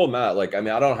 Like I told Matt, like, I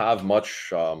mean, I don't have much,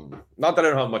 not that I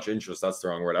don't have much interest. That's the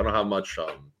wrong word. I don't have much,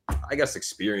 I guess,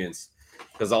 experience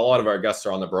because a lot of our guests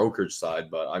are on the brokerage side.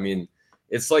 But I mean,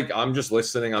 it's like I'm just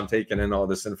listening. I'm taking in all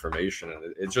this information,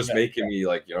 and it's just making me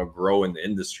like grow in the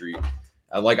industry.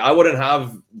 And like I wouldn't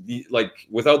have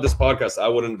without this podcast, I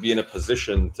wouldn't be in a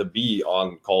position to be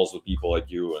on calls with people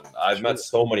like you. And I've met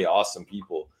so many awesome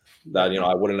people that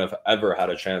I wouldn't have ever had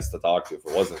a chance to talk to if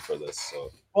it wasn't for this. So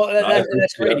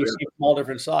that's great. You see from all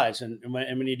different sides, and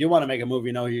when you do want to make a move,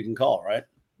 you know who you can call, right?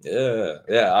 Yeah.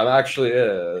 I'm actually,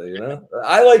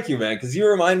 I like you, man, because you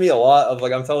remind me a lot of,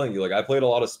 like, I'm telling you, like, I played a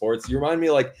lot of sports. You remind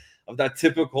me, like, of that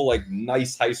typical, like,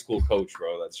 nice high school coach,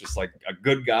 bro. That's just, like, a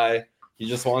good guy. He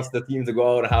just wants the team to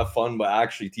go out and have fun, but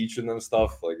actually teaching them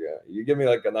stuff. Like, you give me,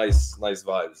 like, a nice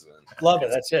vibes, man. Love it.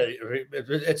 That's it.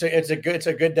 It's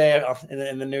a good day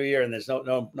in the new year, and there's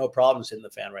no problems hitting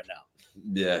the fan right now.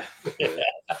 Yeah.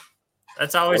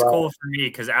 That's always cool for me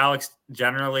because Alex,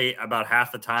 generally about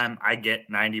half the time I get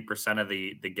 90% of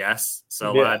the guests.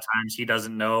 So a lot of times he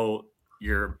doesn't know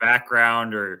your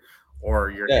background or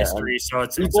your history. So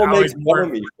it's always more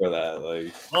me for that.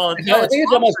 Like, well, I think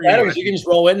it's almost better because you can just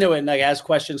roll into it and like as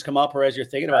questions come up or as you're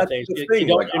thinking about things,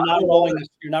 you're not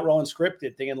rolling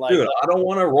scripted, thinking like, dude, I don't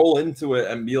want to roll into it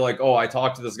and be like, oh, I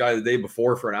talked to this guy the day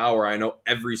before for an hour. I know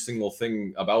every single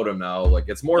thing about him now. Like,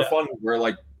 it's more fun where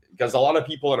like. Because a lot of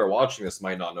people that are watching this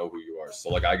might not know who you are. So,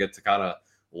 like, I get to kind of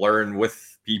learn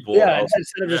with people. Yeah,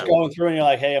 instead of just going through and you're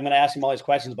like, hey, I'm going to ask him all these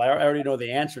questions, but I already know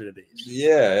the answer to these.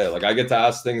 Yeah. Like, I get to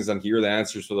ask things and hear the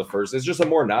answers for the first. It's just a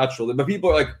more natural. But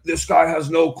people are like, this guy has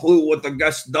no clue what the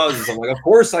guest does. I'm like, of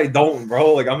course I don't,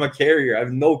 bro. Like, I'm a carrier. I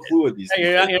have no clue what these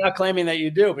You're not claiming that you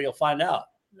do, but you'll find out.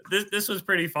 This was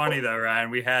pretty funny though, Ryan.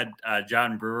 We had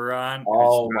John Brewer on.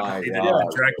 Oh my god,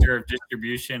 the director of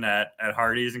distribution at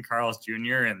Hardee's and Carl's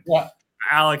Jr. And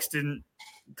Alex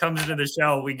comes into the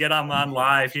show. We get him on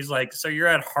live. He's like, "So you're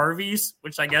at Harvey's,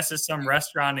 which I guess is some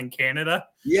restaurant in Canada."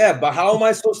 Yeah, but how am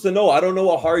I supposed to know? I don't know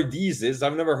what Hardee's is.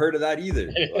 I've never heard of that either.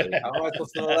 Like, how am I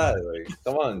supposed to know that? Like,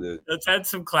 come on, dude. Let's had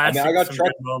some classic. I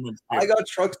got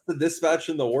trucks to dispatch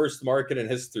in the worst market in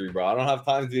history, bro. I don't have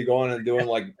time to be going and doing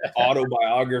like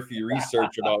autobiography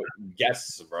research about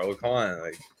guests, bro. Come on,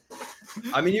 like.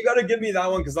 I mean, you got to give me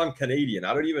that one because I'm Canadian.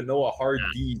 I don't even know what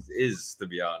Hardee's is, to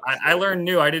be honest. I learned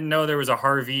new. I didn't know there was a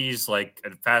Harvey's, like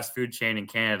a fast food chain in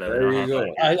Canada. There you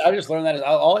go. I just learned that.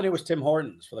 All I knew was Tim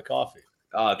Hortons for the coffee.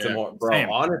 Tim Hortons, bro. Same.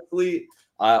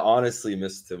 I honestly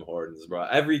miss Tim Hortons, bro.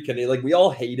 Every Canadian, like, we all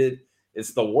hate it.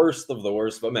 It's the worst of the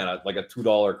worst. But man, like a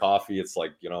 $2 coffee, it's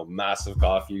like massive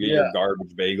coffee. You get your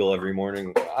garbage bagel every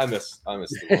morning. I miss Tim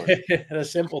Hortons. The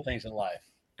simple things in life.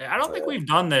 I don't think we've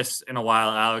done this in a while,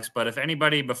 Alex, but if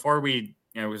anybody, before we,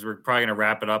 because we're probably going to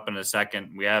wrap it up in a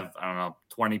second, we have,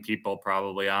 20 people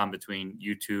probably on between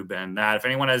YouTube and that. If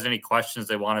anyone has any questions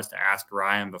they want us to ask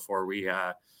Ryan before we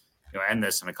end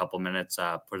this in a couple minutes,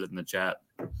 put it in the chat.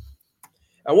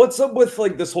 And what's up with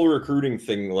like this whole recruiting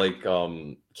thing? Like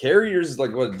carriers,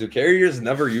 like what do carriers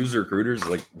never use recruiters?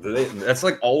 Like that's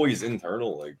like always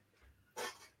internal. Like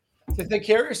the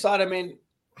carrier side, I mean,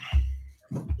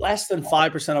 less than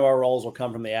 5% of our roles will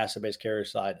come from the asset-based carrier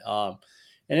side.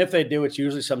 And if they do, it's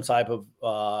usually some type of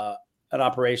an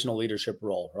operational leadership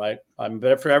role, right?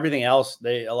 But for everything else,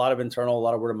 a lot of internal, a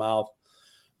lot of word of mouth.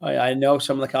 I know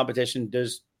some of the competition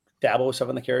does dabble with stuff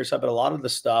on the carrier side, but a lot of the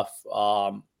stuff,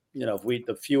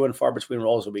 the few and far between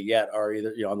roles that we get are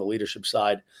either, on the leadership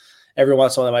side. Every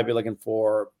once in a while, they might be looking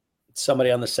for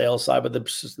somebody on the sales side, but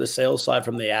the sales side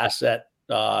from the asset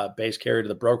based carrier to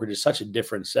the brokerage is such a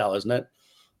different sell, isn't it?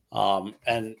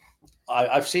 And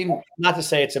I've seen, not to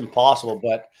say it's impossible,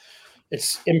 but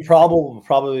it's improbable would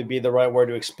probably be the right word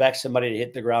to expect somebody to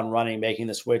hit the ground running, making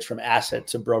the switch from asset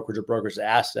to brokerage or brokerage to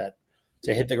asset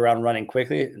to hit the ground running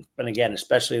quickly. And again,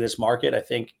 especially this market, I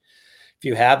think if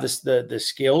you have the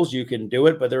skills, you can do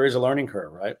it, but there is a learning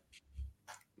curve, right?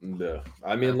 Yeah.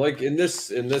 I mean, like in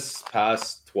this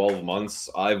past 12 months,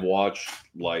 I've watched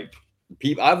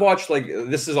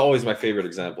this is always my favorite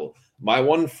example. My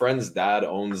one friend's dad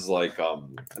owns like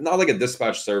not like a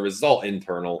dispatch service. It's all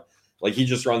internal. Like he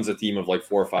just runs a team of like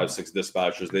 4, 5, 6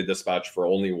 dispatchers. They dispatch for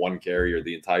only one carrier,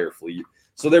 the entire fleet.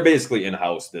 So they're basically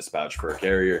in-house dispatch for a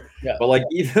carrier. Yeah. But like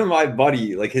even my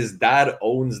buddy, like his dad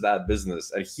owns that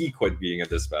business and he quit being a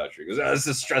dispatcher because this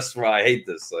is stressful. I hate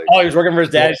this. Like, he was working for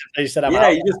his dad. He said, "I'm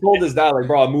out." He just told his dad, like,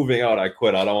 bro, I'm moving out. I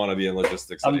quit. I don't want to be in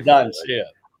logistics. I'm done. Yeah.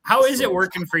 How is it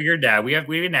working for your dad? We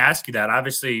didn't ask you that.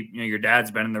 Obviously, your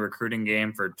dad's been in the recruiting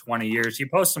game for 20 years. He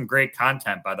posts some great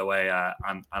content, by the way,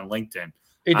 on LinkedIn.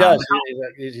 He does.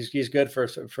 He's good for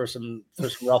some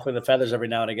ruffling the feathers every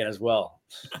now and again as well.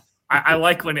 I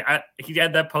like when he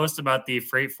had that post about the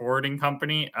freight forwarding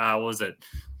company. What was it,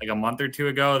 like a month or two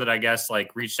ago, that I guess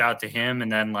like reached out to him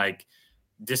and then like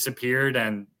disappeared,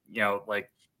 and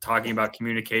like talking about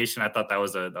communication. I thought that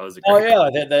was a great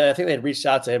I think they had reached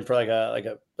out to him for like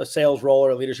a sales role or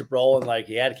a leadership role, and like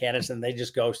he had candidates and they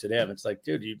just ghosted him. It's like,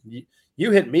 dude,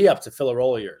 you hit me up to fill a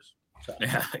role of yours. So.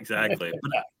 Yeah, exactly.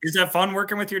 Is that fun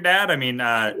working with your dad? I mean,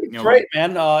 great,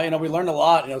 man. We learned a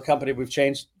lot. Company, we've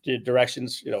changed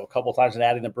directions, a couple of times and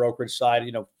adding the brokerage side,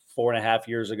 4.5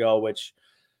 years ago, which,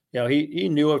 he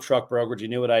knew of truck brokerage. He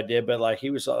knew what I did, but like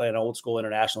he was an old school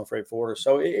international freight forwarder.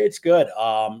 So it's good.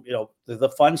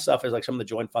 The fun stuff is like some of the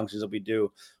joint functions that we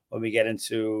do when we get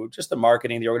into just the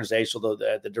marketing, the organizational,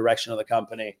 the direction of the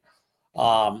company.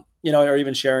 Or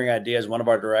even sharing ideas. One of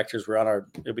our directors,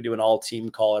 we do an all team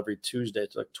call every Tuesday.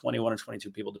 It's like 21 or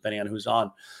 22 people, depending on who's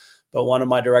on. But one of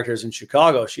my directors in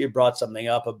Chicago, she had brought something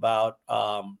up about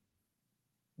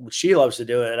what she loves to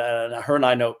do. And her and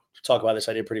I talk about this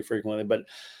idea pretty frequently, but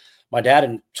my dad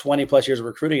in 20 plus years of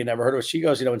recruiting had never heard of it. She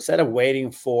goes, instead of waiting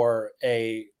for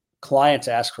a client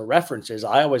to ask for references,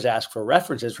 I always ask for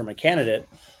references from a candidate,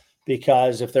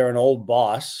 because if they're an old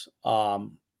boss,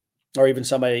 or even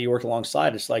somebody that you work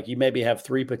alongside, it's like you maybe have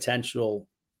 3 potential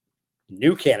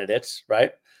new candidates,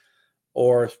 right?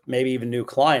 Or maybe even new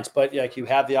clients, but like you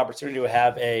have the opportunity to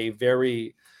have a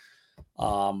very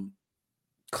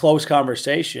close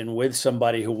conversation with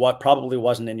somebody who probably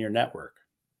wasn't in your network.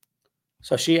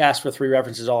 So she asked for 3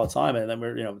 references all the time, and then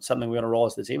we're something we're going to roll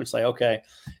as the team. It's like, okay,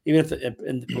 even if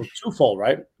we're twofold,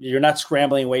 right? You're not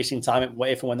scrambling, wasting time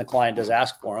if and when the client does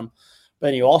ask for them. But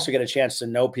then you also get a chance to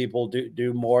know people,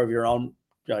 do more of your own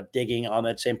digging on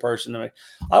that same person. I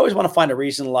always want to find a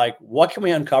reason, like, what can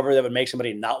we uncover that would make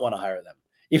somebody not want to hire them,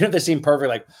 even if they seem perfect.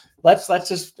 Like, let's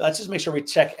just make sure we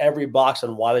check every box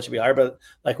on why they should be hired. But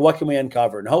like, what can we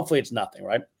uncover? And hopefully it's nothing,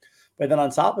 right? But then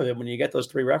on top of it, when you get those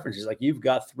 3 references, like you've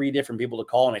got 3 different people to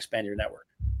call and expand your network,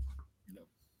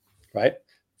 right?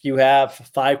 If you have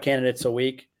 5 candidates a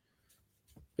week,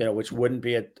 which wouldn't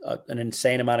be an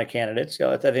insane amount of candidates.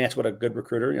 I think that's what a good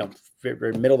recruiter,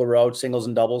 very middle of the road, singles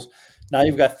and doubles. Now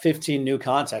you've got 15 new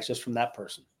contacts just from that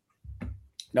person.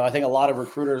 I think a lot of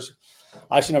recruiters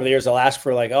I've seen over the years, they'll ask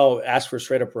for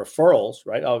straight up referrals,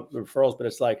 right? Referrals, but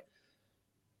it's like,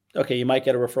 okay, you might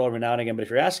get a referral every now and again, but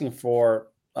if you're asking for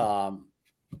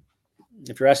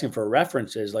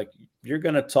references, like you're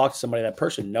going to talk to somebody that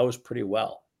person knows pretty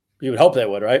well. You would hope they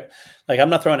would, right? Like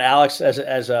I'm not throwing Alex as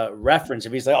a reference.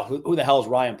 If he's like, oh, who the hell is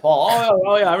Ryan Paul?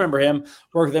 Oh yeah, I remember him.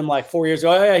 Worked with him like 4 years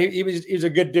ago. Oh yeah, he was a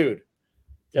good dude.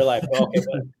 They're like, well, okay,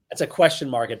 but that's a question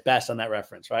mark at best on that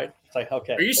reference, right? It's like,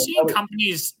 okay. Are you seeing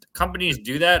companies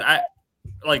do that?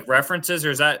 Like references,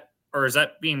 or is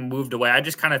that being moved away? I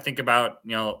just kind of think about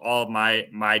all of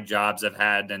my jobs I've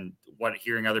had and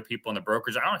hearing other people in the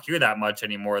brokers. I don't hear that much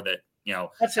anymore. That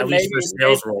that's at least for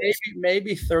sales roles,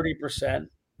 maybe 30%.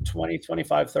 20,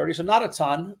 25, 30. So not a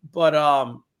ton, but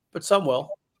some will.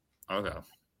 Okay.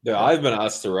 Yeah, I've been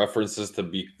asked to references to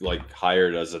be like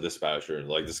hired as a dispatcher.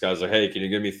 Like this guy's like, hey, can you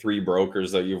give me 3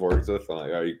 brokers that you've worked with? I'm like,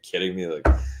 are you kidding me? Like,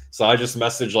 so I just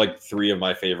messaged like 3 of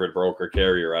my favorite broker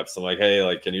carrier reps. I'm like, hey,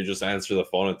 like, can you just answer the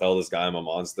phone and tell this guy I'm a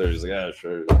monster? He's like, yeah,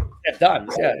 sure. Yeah, done.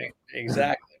 Yeah,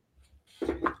 exactly.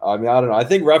 I mean, I don't know. I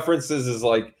think references is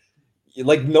like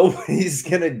nobody's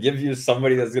gonna give you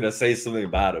somebody that's gonna say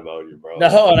something bad about you, bro.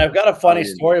 No, and I've got a funny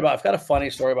story about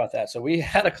that. So we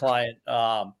had a client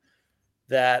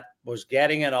that was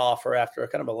getting an offer after a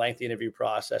kind of a lengthy interview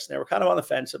process, and they were kind of on the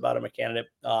fence about him. A candidate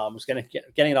was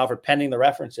getting an offer pending the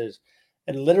references,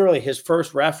 and literally his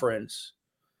first reference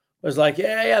was like,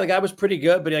 yeah, the guy was pretty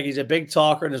good, but he's a big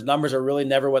talker and his numbers are really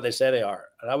never what they say they are.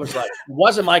 And I was like, it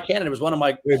wasn't my candidate. It was one of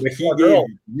my He gave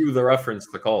you the reference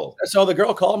to call. So the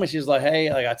girl called me. She's like,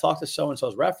 hey, like I talked to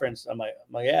so-and-so's reference. I'm like,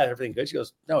 yeah, everything good. She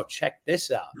goes, no, check this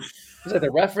out. She's like,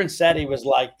 the reference said he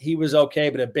was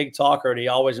okay, but a big talker and he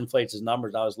always inflates his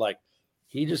numbers. I was like,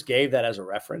 he just gave that as a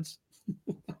reference.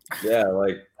 Yeah,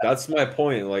 like that's my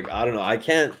point. Like, I don't know. I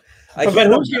can't. But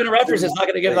who's giving a reference? It's not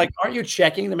going to give aren't you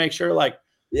checking to make sure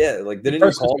yeah, like didn't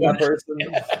you call that person?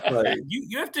 Like,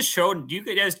 you have to show. Do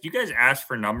you guys ask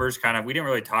for numbers? Kind of. We didn't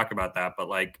really talk about that, but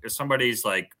like if somebody's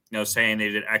like saying they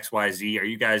did XYZ, are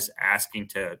you guys asking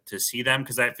to see them?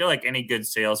 Because I feel like any good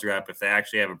sales rep, if they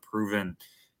actually have a proven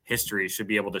history, should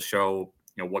be able to show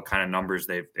what kind of numbers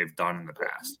they've done in the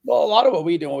past. Well, a lot of what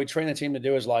we do when we train the team to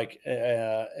do is like,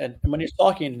 and when you're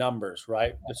talking numbers,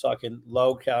 right? You're talking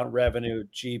low count revenue,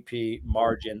 GP,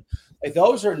 margin. Like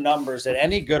those are numbers that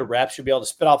any good rep should be able to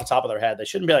spit off the top of their head. They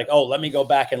shouldn't be like, oh, let me go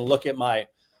back and look at my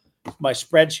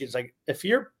spreadsheets. Like if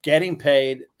you're getting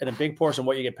paid, and a big portion of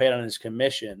what you get paid on is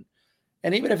commission,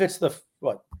 and even if it's the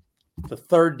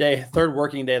third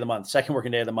working day of the month, second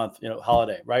working day of the month,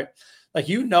 holiday, right? Like,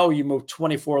 you move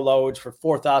 24 loads for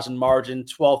 4,000 margin,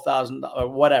 12,000 or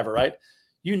whatever, right?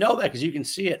 You know that because you can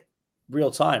see it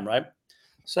real time, right?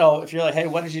 So if you're like, hey,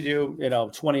 what did you do,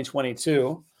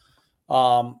 2022?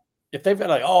 If they've got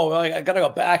like, oh, I got to go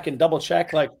back and double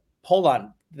check, like, hold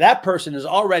on, that person is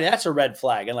already, that's a red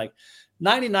flag. And like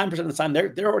 99% of the time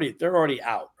they're already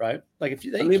out, right? Like if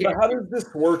they but how does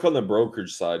this work on the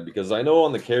brokerage side? Because I know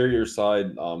on the carrier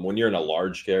side, when you're in a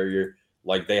large carrier,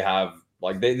 like they have,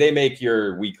 like they make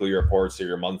your weekly reports or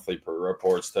your monthly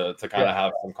reports to kind of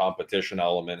have some competition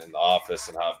element in the office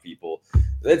and have people.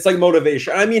 It's like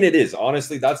motivation. I mean, it is,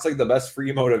 honestly, that's like the best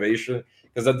free motivation,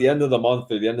 because at the end of the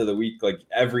month or the end of the week, like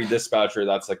every dispatcher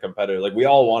that's a competitor, like we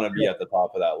all want to be at the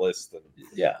top of that list. And,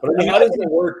 but I mean, how does it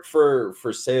work for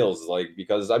sales? Like,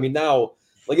 because I mean, now,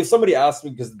 like if somebody asks me,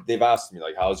 because they've asked me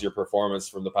like, how's your performance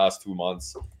from the past 2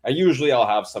 months? And usually I'll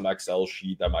have some Excel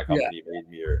sheet that my company made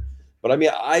me, but I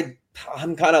mean,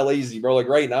 I'm kind of lazy, bro. Like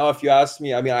right now, if you ask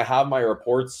me, I mean, I have my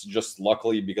reports just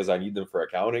luckily because I need them for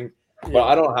accounting, but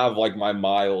I don't have like my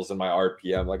miles and my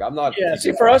RPM. Like I'm not. Yeah.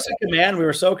 See, for us at Command, we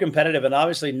were so competitive, and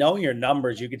obviously knowing your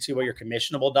numbers, you could see what your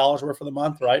commissionable dollars were for the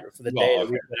month, right? Or for the day,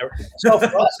 whatever. So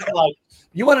for us, like,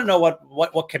 you want to know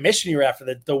what commission you're at for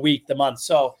the week, the month.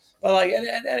 So, but like, and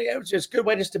it was just a good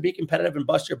way just to be competitive and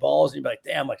bust your balls, and you'd be like,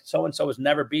 damn, like so and so has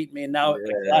never beat me, and now like,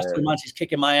 the last 2 months he's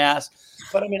kicking my ass.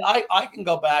 But I mean, I can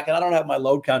go back, and I don't have my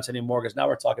load counts anymore because now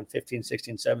we're talking 15,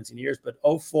 16, 17 years. But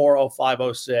 04,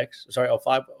 05, 06, sorry,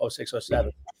 05, 06,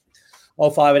 07.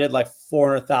 05, I did like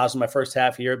 400,000 my first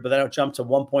half year, but then it jumped to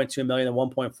 1.2 million and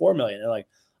 1.4 million. And like,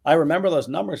 I remember those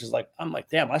numbers. Is like, I'm like,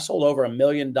 damn, I sold over $1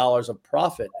 million of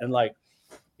profit. And like,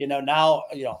 now,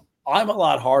 I'm a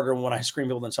lot harder when I screen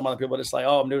people than some other people. It's like,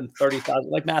 oh, I'm doing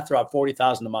 30,000, like math throughout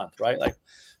 40,000 a month, right? Like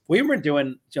we were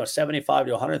doing, 75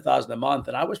 to 100,000 a month.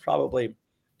 And I was probably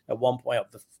at one point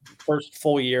up the first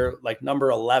full year, like number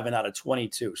 11 out of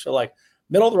 22. So like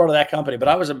middle of the road of that company, but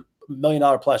I was $1 million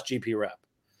plus GP rep.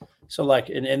 So like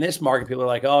in this market, people are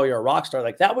like, oh, you're a rock star.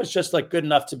 Like that was just like good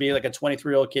enough to be like a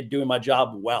 23-year-old kid doing my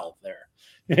job well there.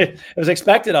 It was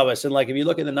expected of us. And like, if you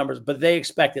look at the numbers, but they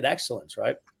expected excellence,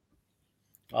 right?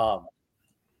 I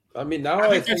mean, now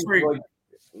I think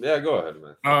yeah, go ahead,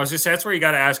 man. I was just, that's where you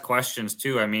got to ask questions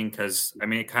too. I mean, because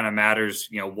it kind of matters,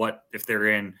 what if they're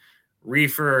in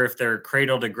reefer, if they're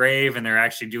cradle to grave and they're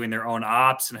actually doing their own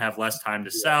ops and have less time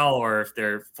to sell, or if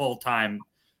they're full-time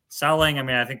selling. I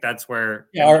mean, I think that's where.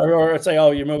 Yeah, or it's like,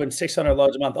 oh, you're moving 600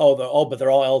 loads a month. But they're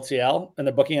all LTL and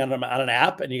they're booking on an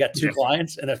app, and you got 2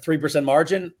 clients and a 3%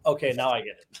 margin. Okay, now I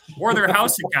get it. Or their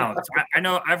house accounts. I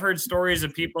know I've heard stories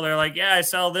of people that are like, yeah, I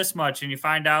sell this much, and you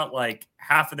find out like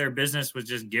half of their business was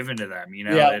just given to them.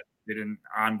 They didn't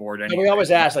onboard anything. And we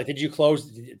always ask, like, did you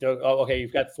close? Okay,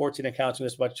 you've got 14 accounts in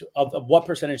this much. Of what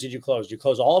percentage did you close? Did you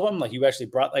close all of them? Like, you actually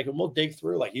brought, like, and we'll dig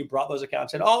through. Like, you brought those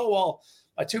accounts in. Oh, well,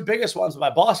 my 2 biggest ones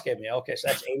my boss gave me. Okay, so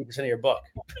that's 80% of your book.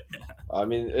 I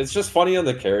mean, it's just funny on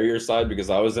the carrier side because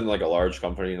I was in like a large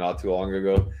company not too long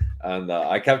ago, and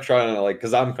I kept trying to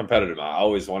because I'm competitive. I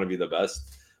always want to be the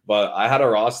best. But I had a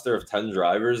roster of 10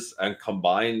 drivers, and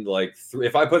combined, like,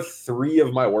 if I put 3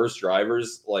 of my worst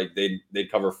drivers, like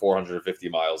they'd cover 450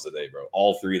 miles a day, bro.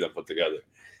 All 3 of them put together.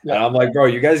 Yeah. And I'm like, bro,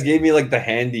 you guys gave me like the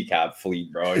handicap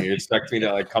fleet, bro, and you expect me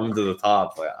to like come to the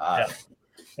top. Like,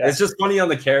 It's just funny on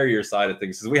the carrier side of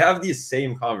things because we have these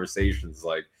same conversations.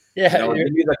 Like, give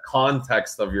me the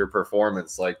context of your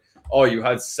performance. Like, oh, you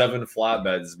had 7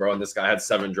 flatbeds, bro, and this guy had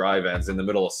 7 dry vans in the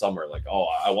middle of summer. Like, oh,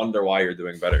 I wonder why you're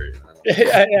doing better.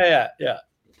 Yeah.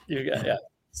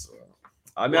 So,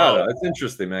 I mean, it's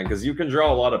interesting, man, because you can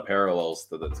draw a lot of parallels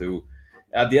to the two.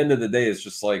 At the end of the day, it's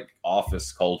just like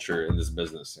office culture in this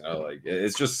business. Like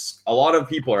it's just a lot of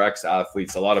people are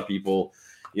ex-athletes. A lot of people,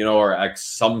 are ex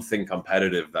something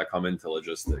competitive that come into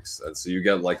logistics, and so you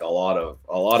get like a lot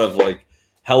of like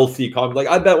healthy like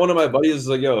I bet one of my buddies is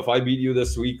like, yo, if I beat you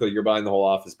this week, like you're buying the whole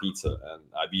office pizza, and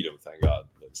I beat him, thank God,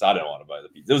 because I didn't want to buy the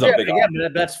pizza. It was a big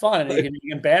but that's fun. You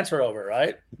can banter over,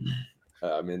 right?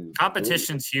 I mean,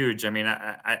 competition's huge. I mean,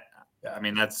 I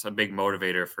mean that's a big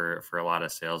motivator for a lot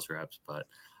of sales reps. But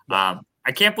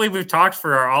I can't believe we've talked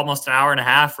for almost an hour and a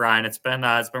half, Ryan. It's been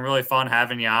really fun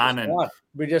having you on, and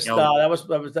we just that was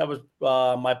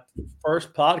my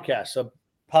first podcast. So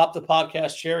pop the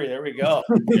podcast cherry. There we go.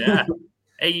 Yeah.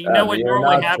 Hey, you know what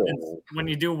normally happens when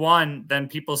you do one, then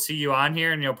people see you on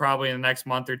here, and you'll probably in the next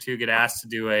month or two get asked to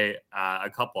do a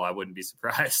couple. I wouldn't be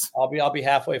surprised. I'll be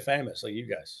halfway famous like you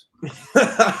guys.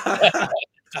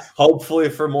 Hopefully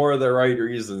for more of the right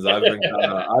reasons. I've been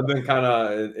kind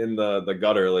of in the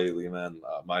gutter lately, man.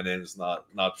 My name's not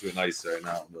too nice right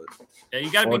now, but yeah,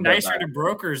 you got to be nicer to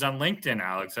brokers on LinkedIn,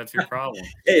 Alex. That's your problem.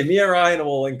 Hey, me and Ryan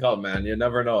will link up, man. You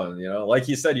never know. You know, like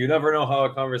you said, you never know how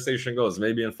a conversation goes.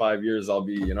 Maybe in 5 years, I'll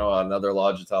be, another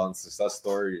Logitalent success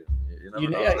story. You never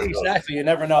know. Yeah, exactly. You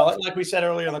never know. Like we said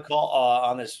earlier in the call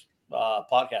on this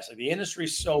podcast, like the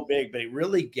industry's so big, but it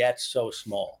really gets so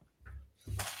small.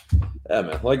 Yeah,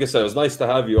 man. Like I said, it was nice to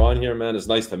have you on here, man. It's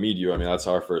nice to meet you. I mean, that's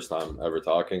our first time ever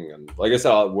talking. And like I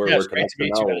said, we're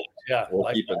connected now.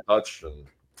 We'll keep in touch. And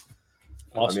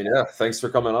awesome. I mean, thanks for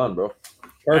coming on, bro.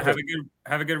 Perfect.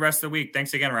 Have a good rest of the week.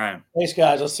 Thanks again, Ryan. Thanks,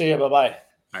 guys. I'll see you. Bye-bye. All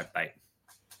right, bye.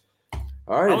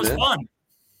 All right, that was fun.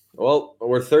 Well,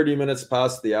 we're 30 minutes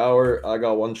past the hour. I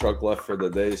got one truck left for the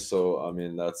day, so I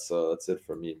mean that's it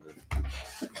for me, man.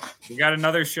 We got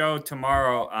another show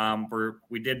tomorrow.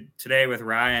 We did today with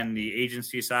Ryan, the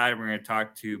agency side. We're going to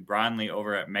talk to Bronley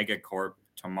over at Megacorp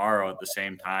tomorrow at the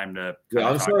same time.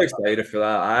 I'm so excited for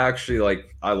that.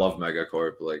 I love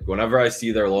Megacorp. Like whenever I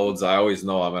see their loads, I always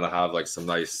know I'm gonna have like some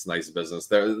nice business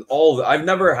there. I've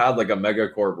never had like a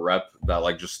Megacorp rep that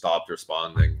like just stopped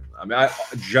responding. I mean, I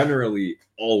generally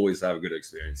always have good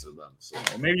experience with them. So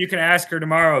maybe you can ask her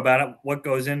tomorrow about what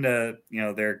goes into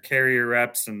their carrier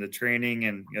reps and the training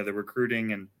and the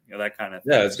recruiting and that kind of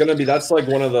thing. Yeah, that's like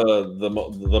one of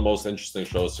the most interesting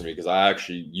shows for me because I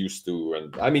actually used to.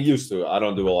 I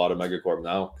don't do a lot of Megacorp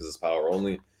now because it's power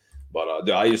only. But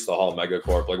I used to haul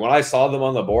Megacorp. Like when I saw them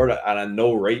on the board and a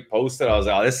no rate posted, I was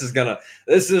like, oh, this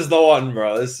is the one,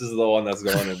 bro. This is the one that's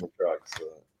going in the truck. So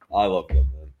I love them, man.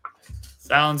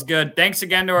 Sounds good. Thanks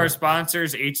again to our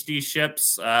sponsors, HD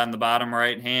Ships on the bottom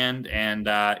right hand. And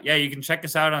you can check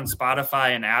us out on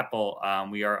Spotify and Apple.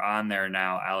 We are on there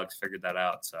now. Alex figured that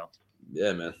out. So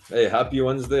yeah, man. Hey, happy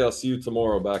Wednesday. I'll see you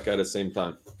tomorrow back at the same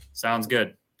time. Sounds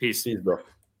good. Peace, bro.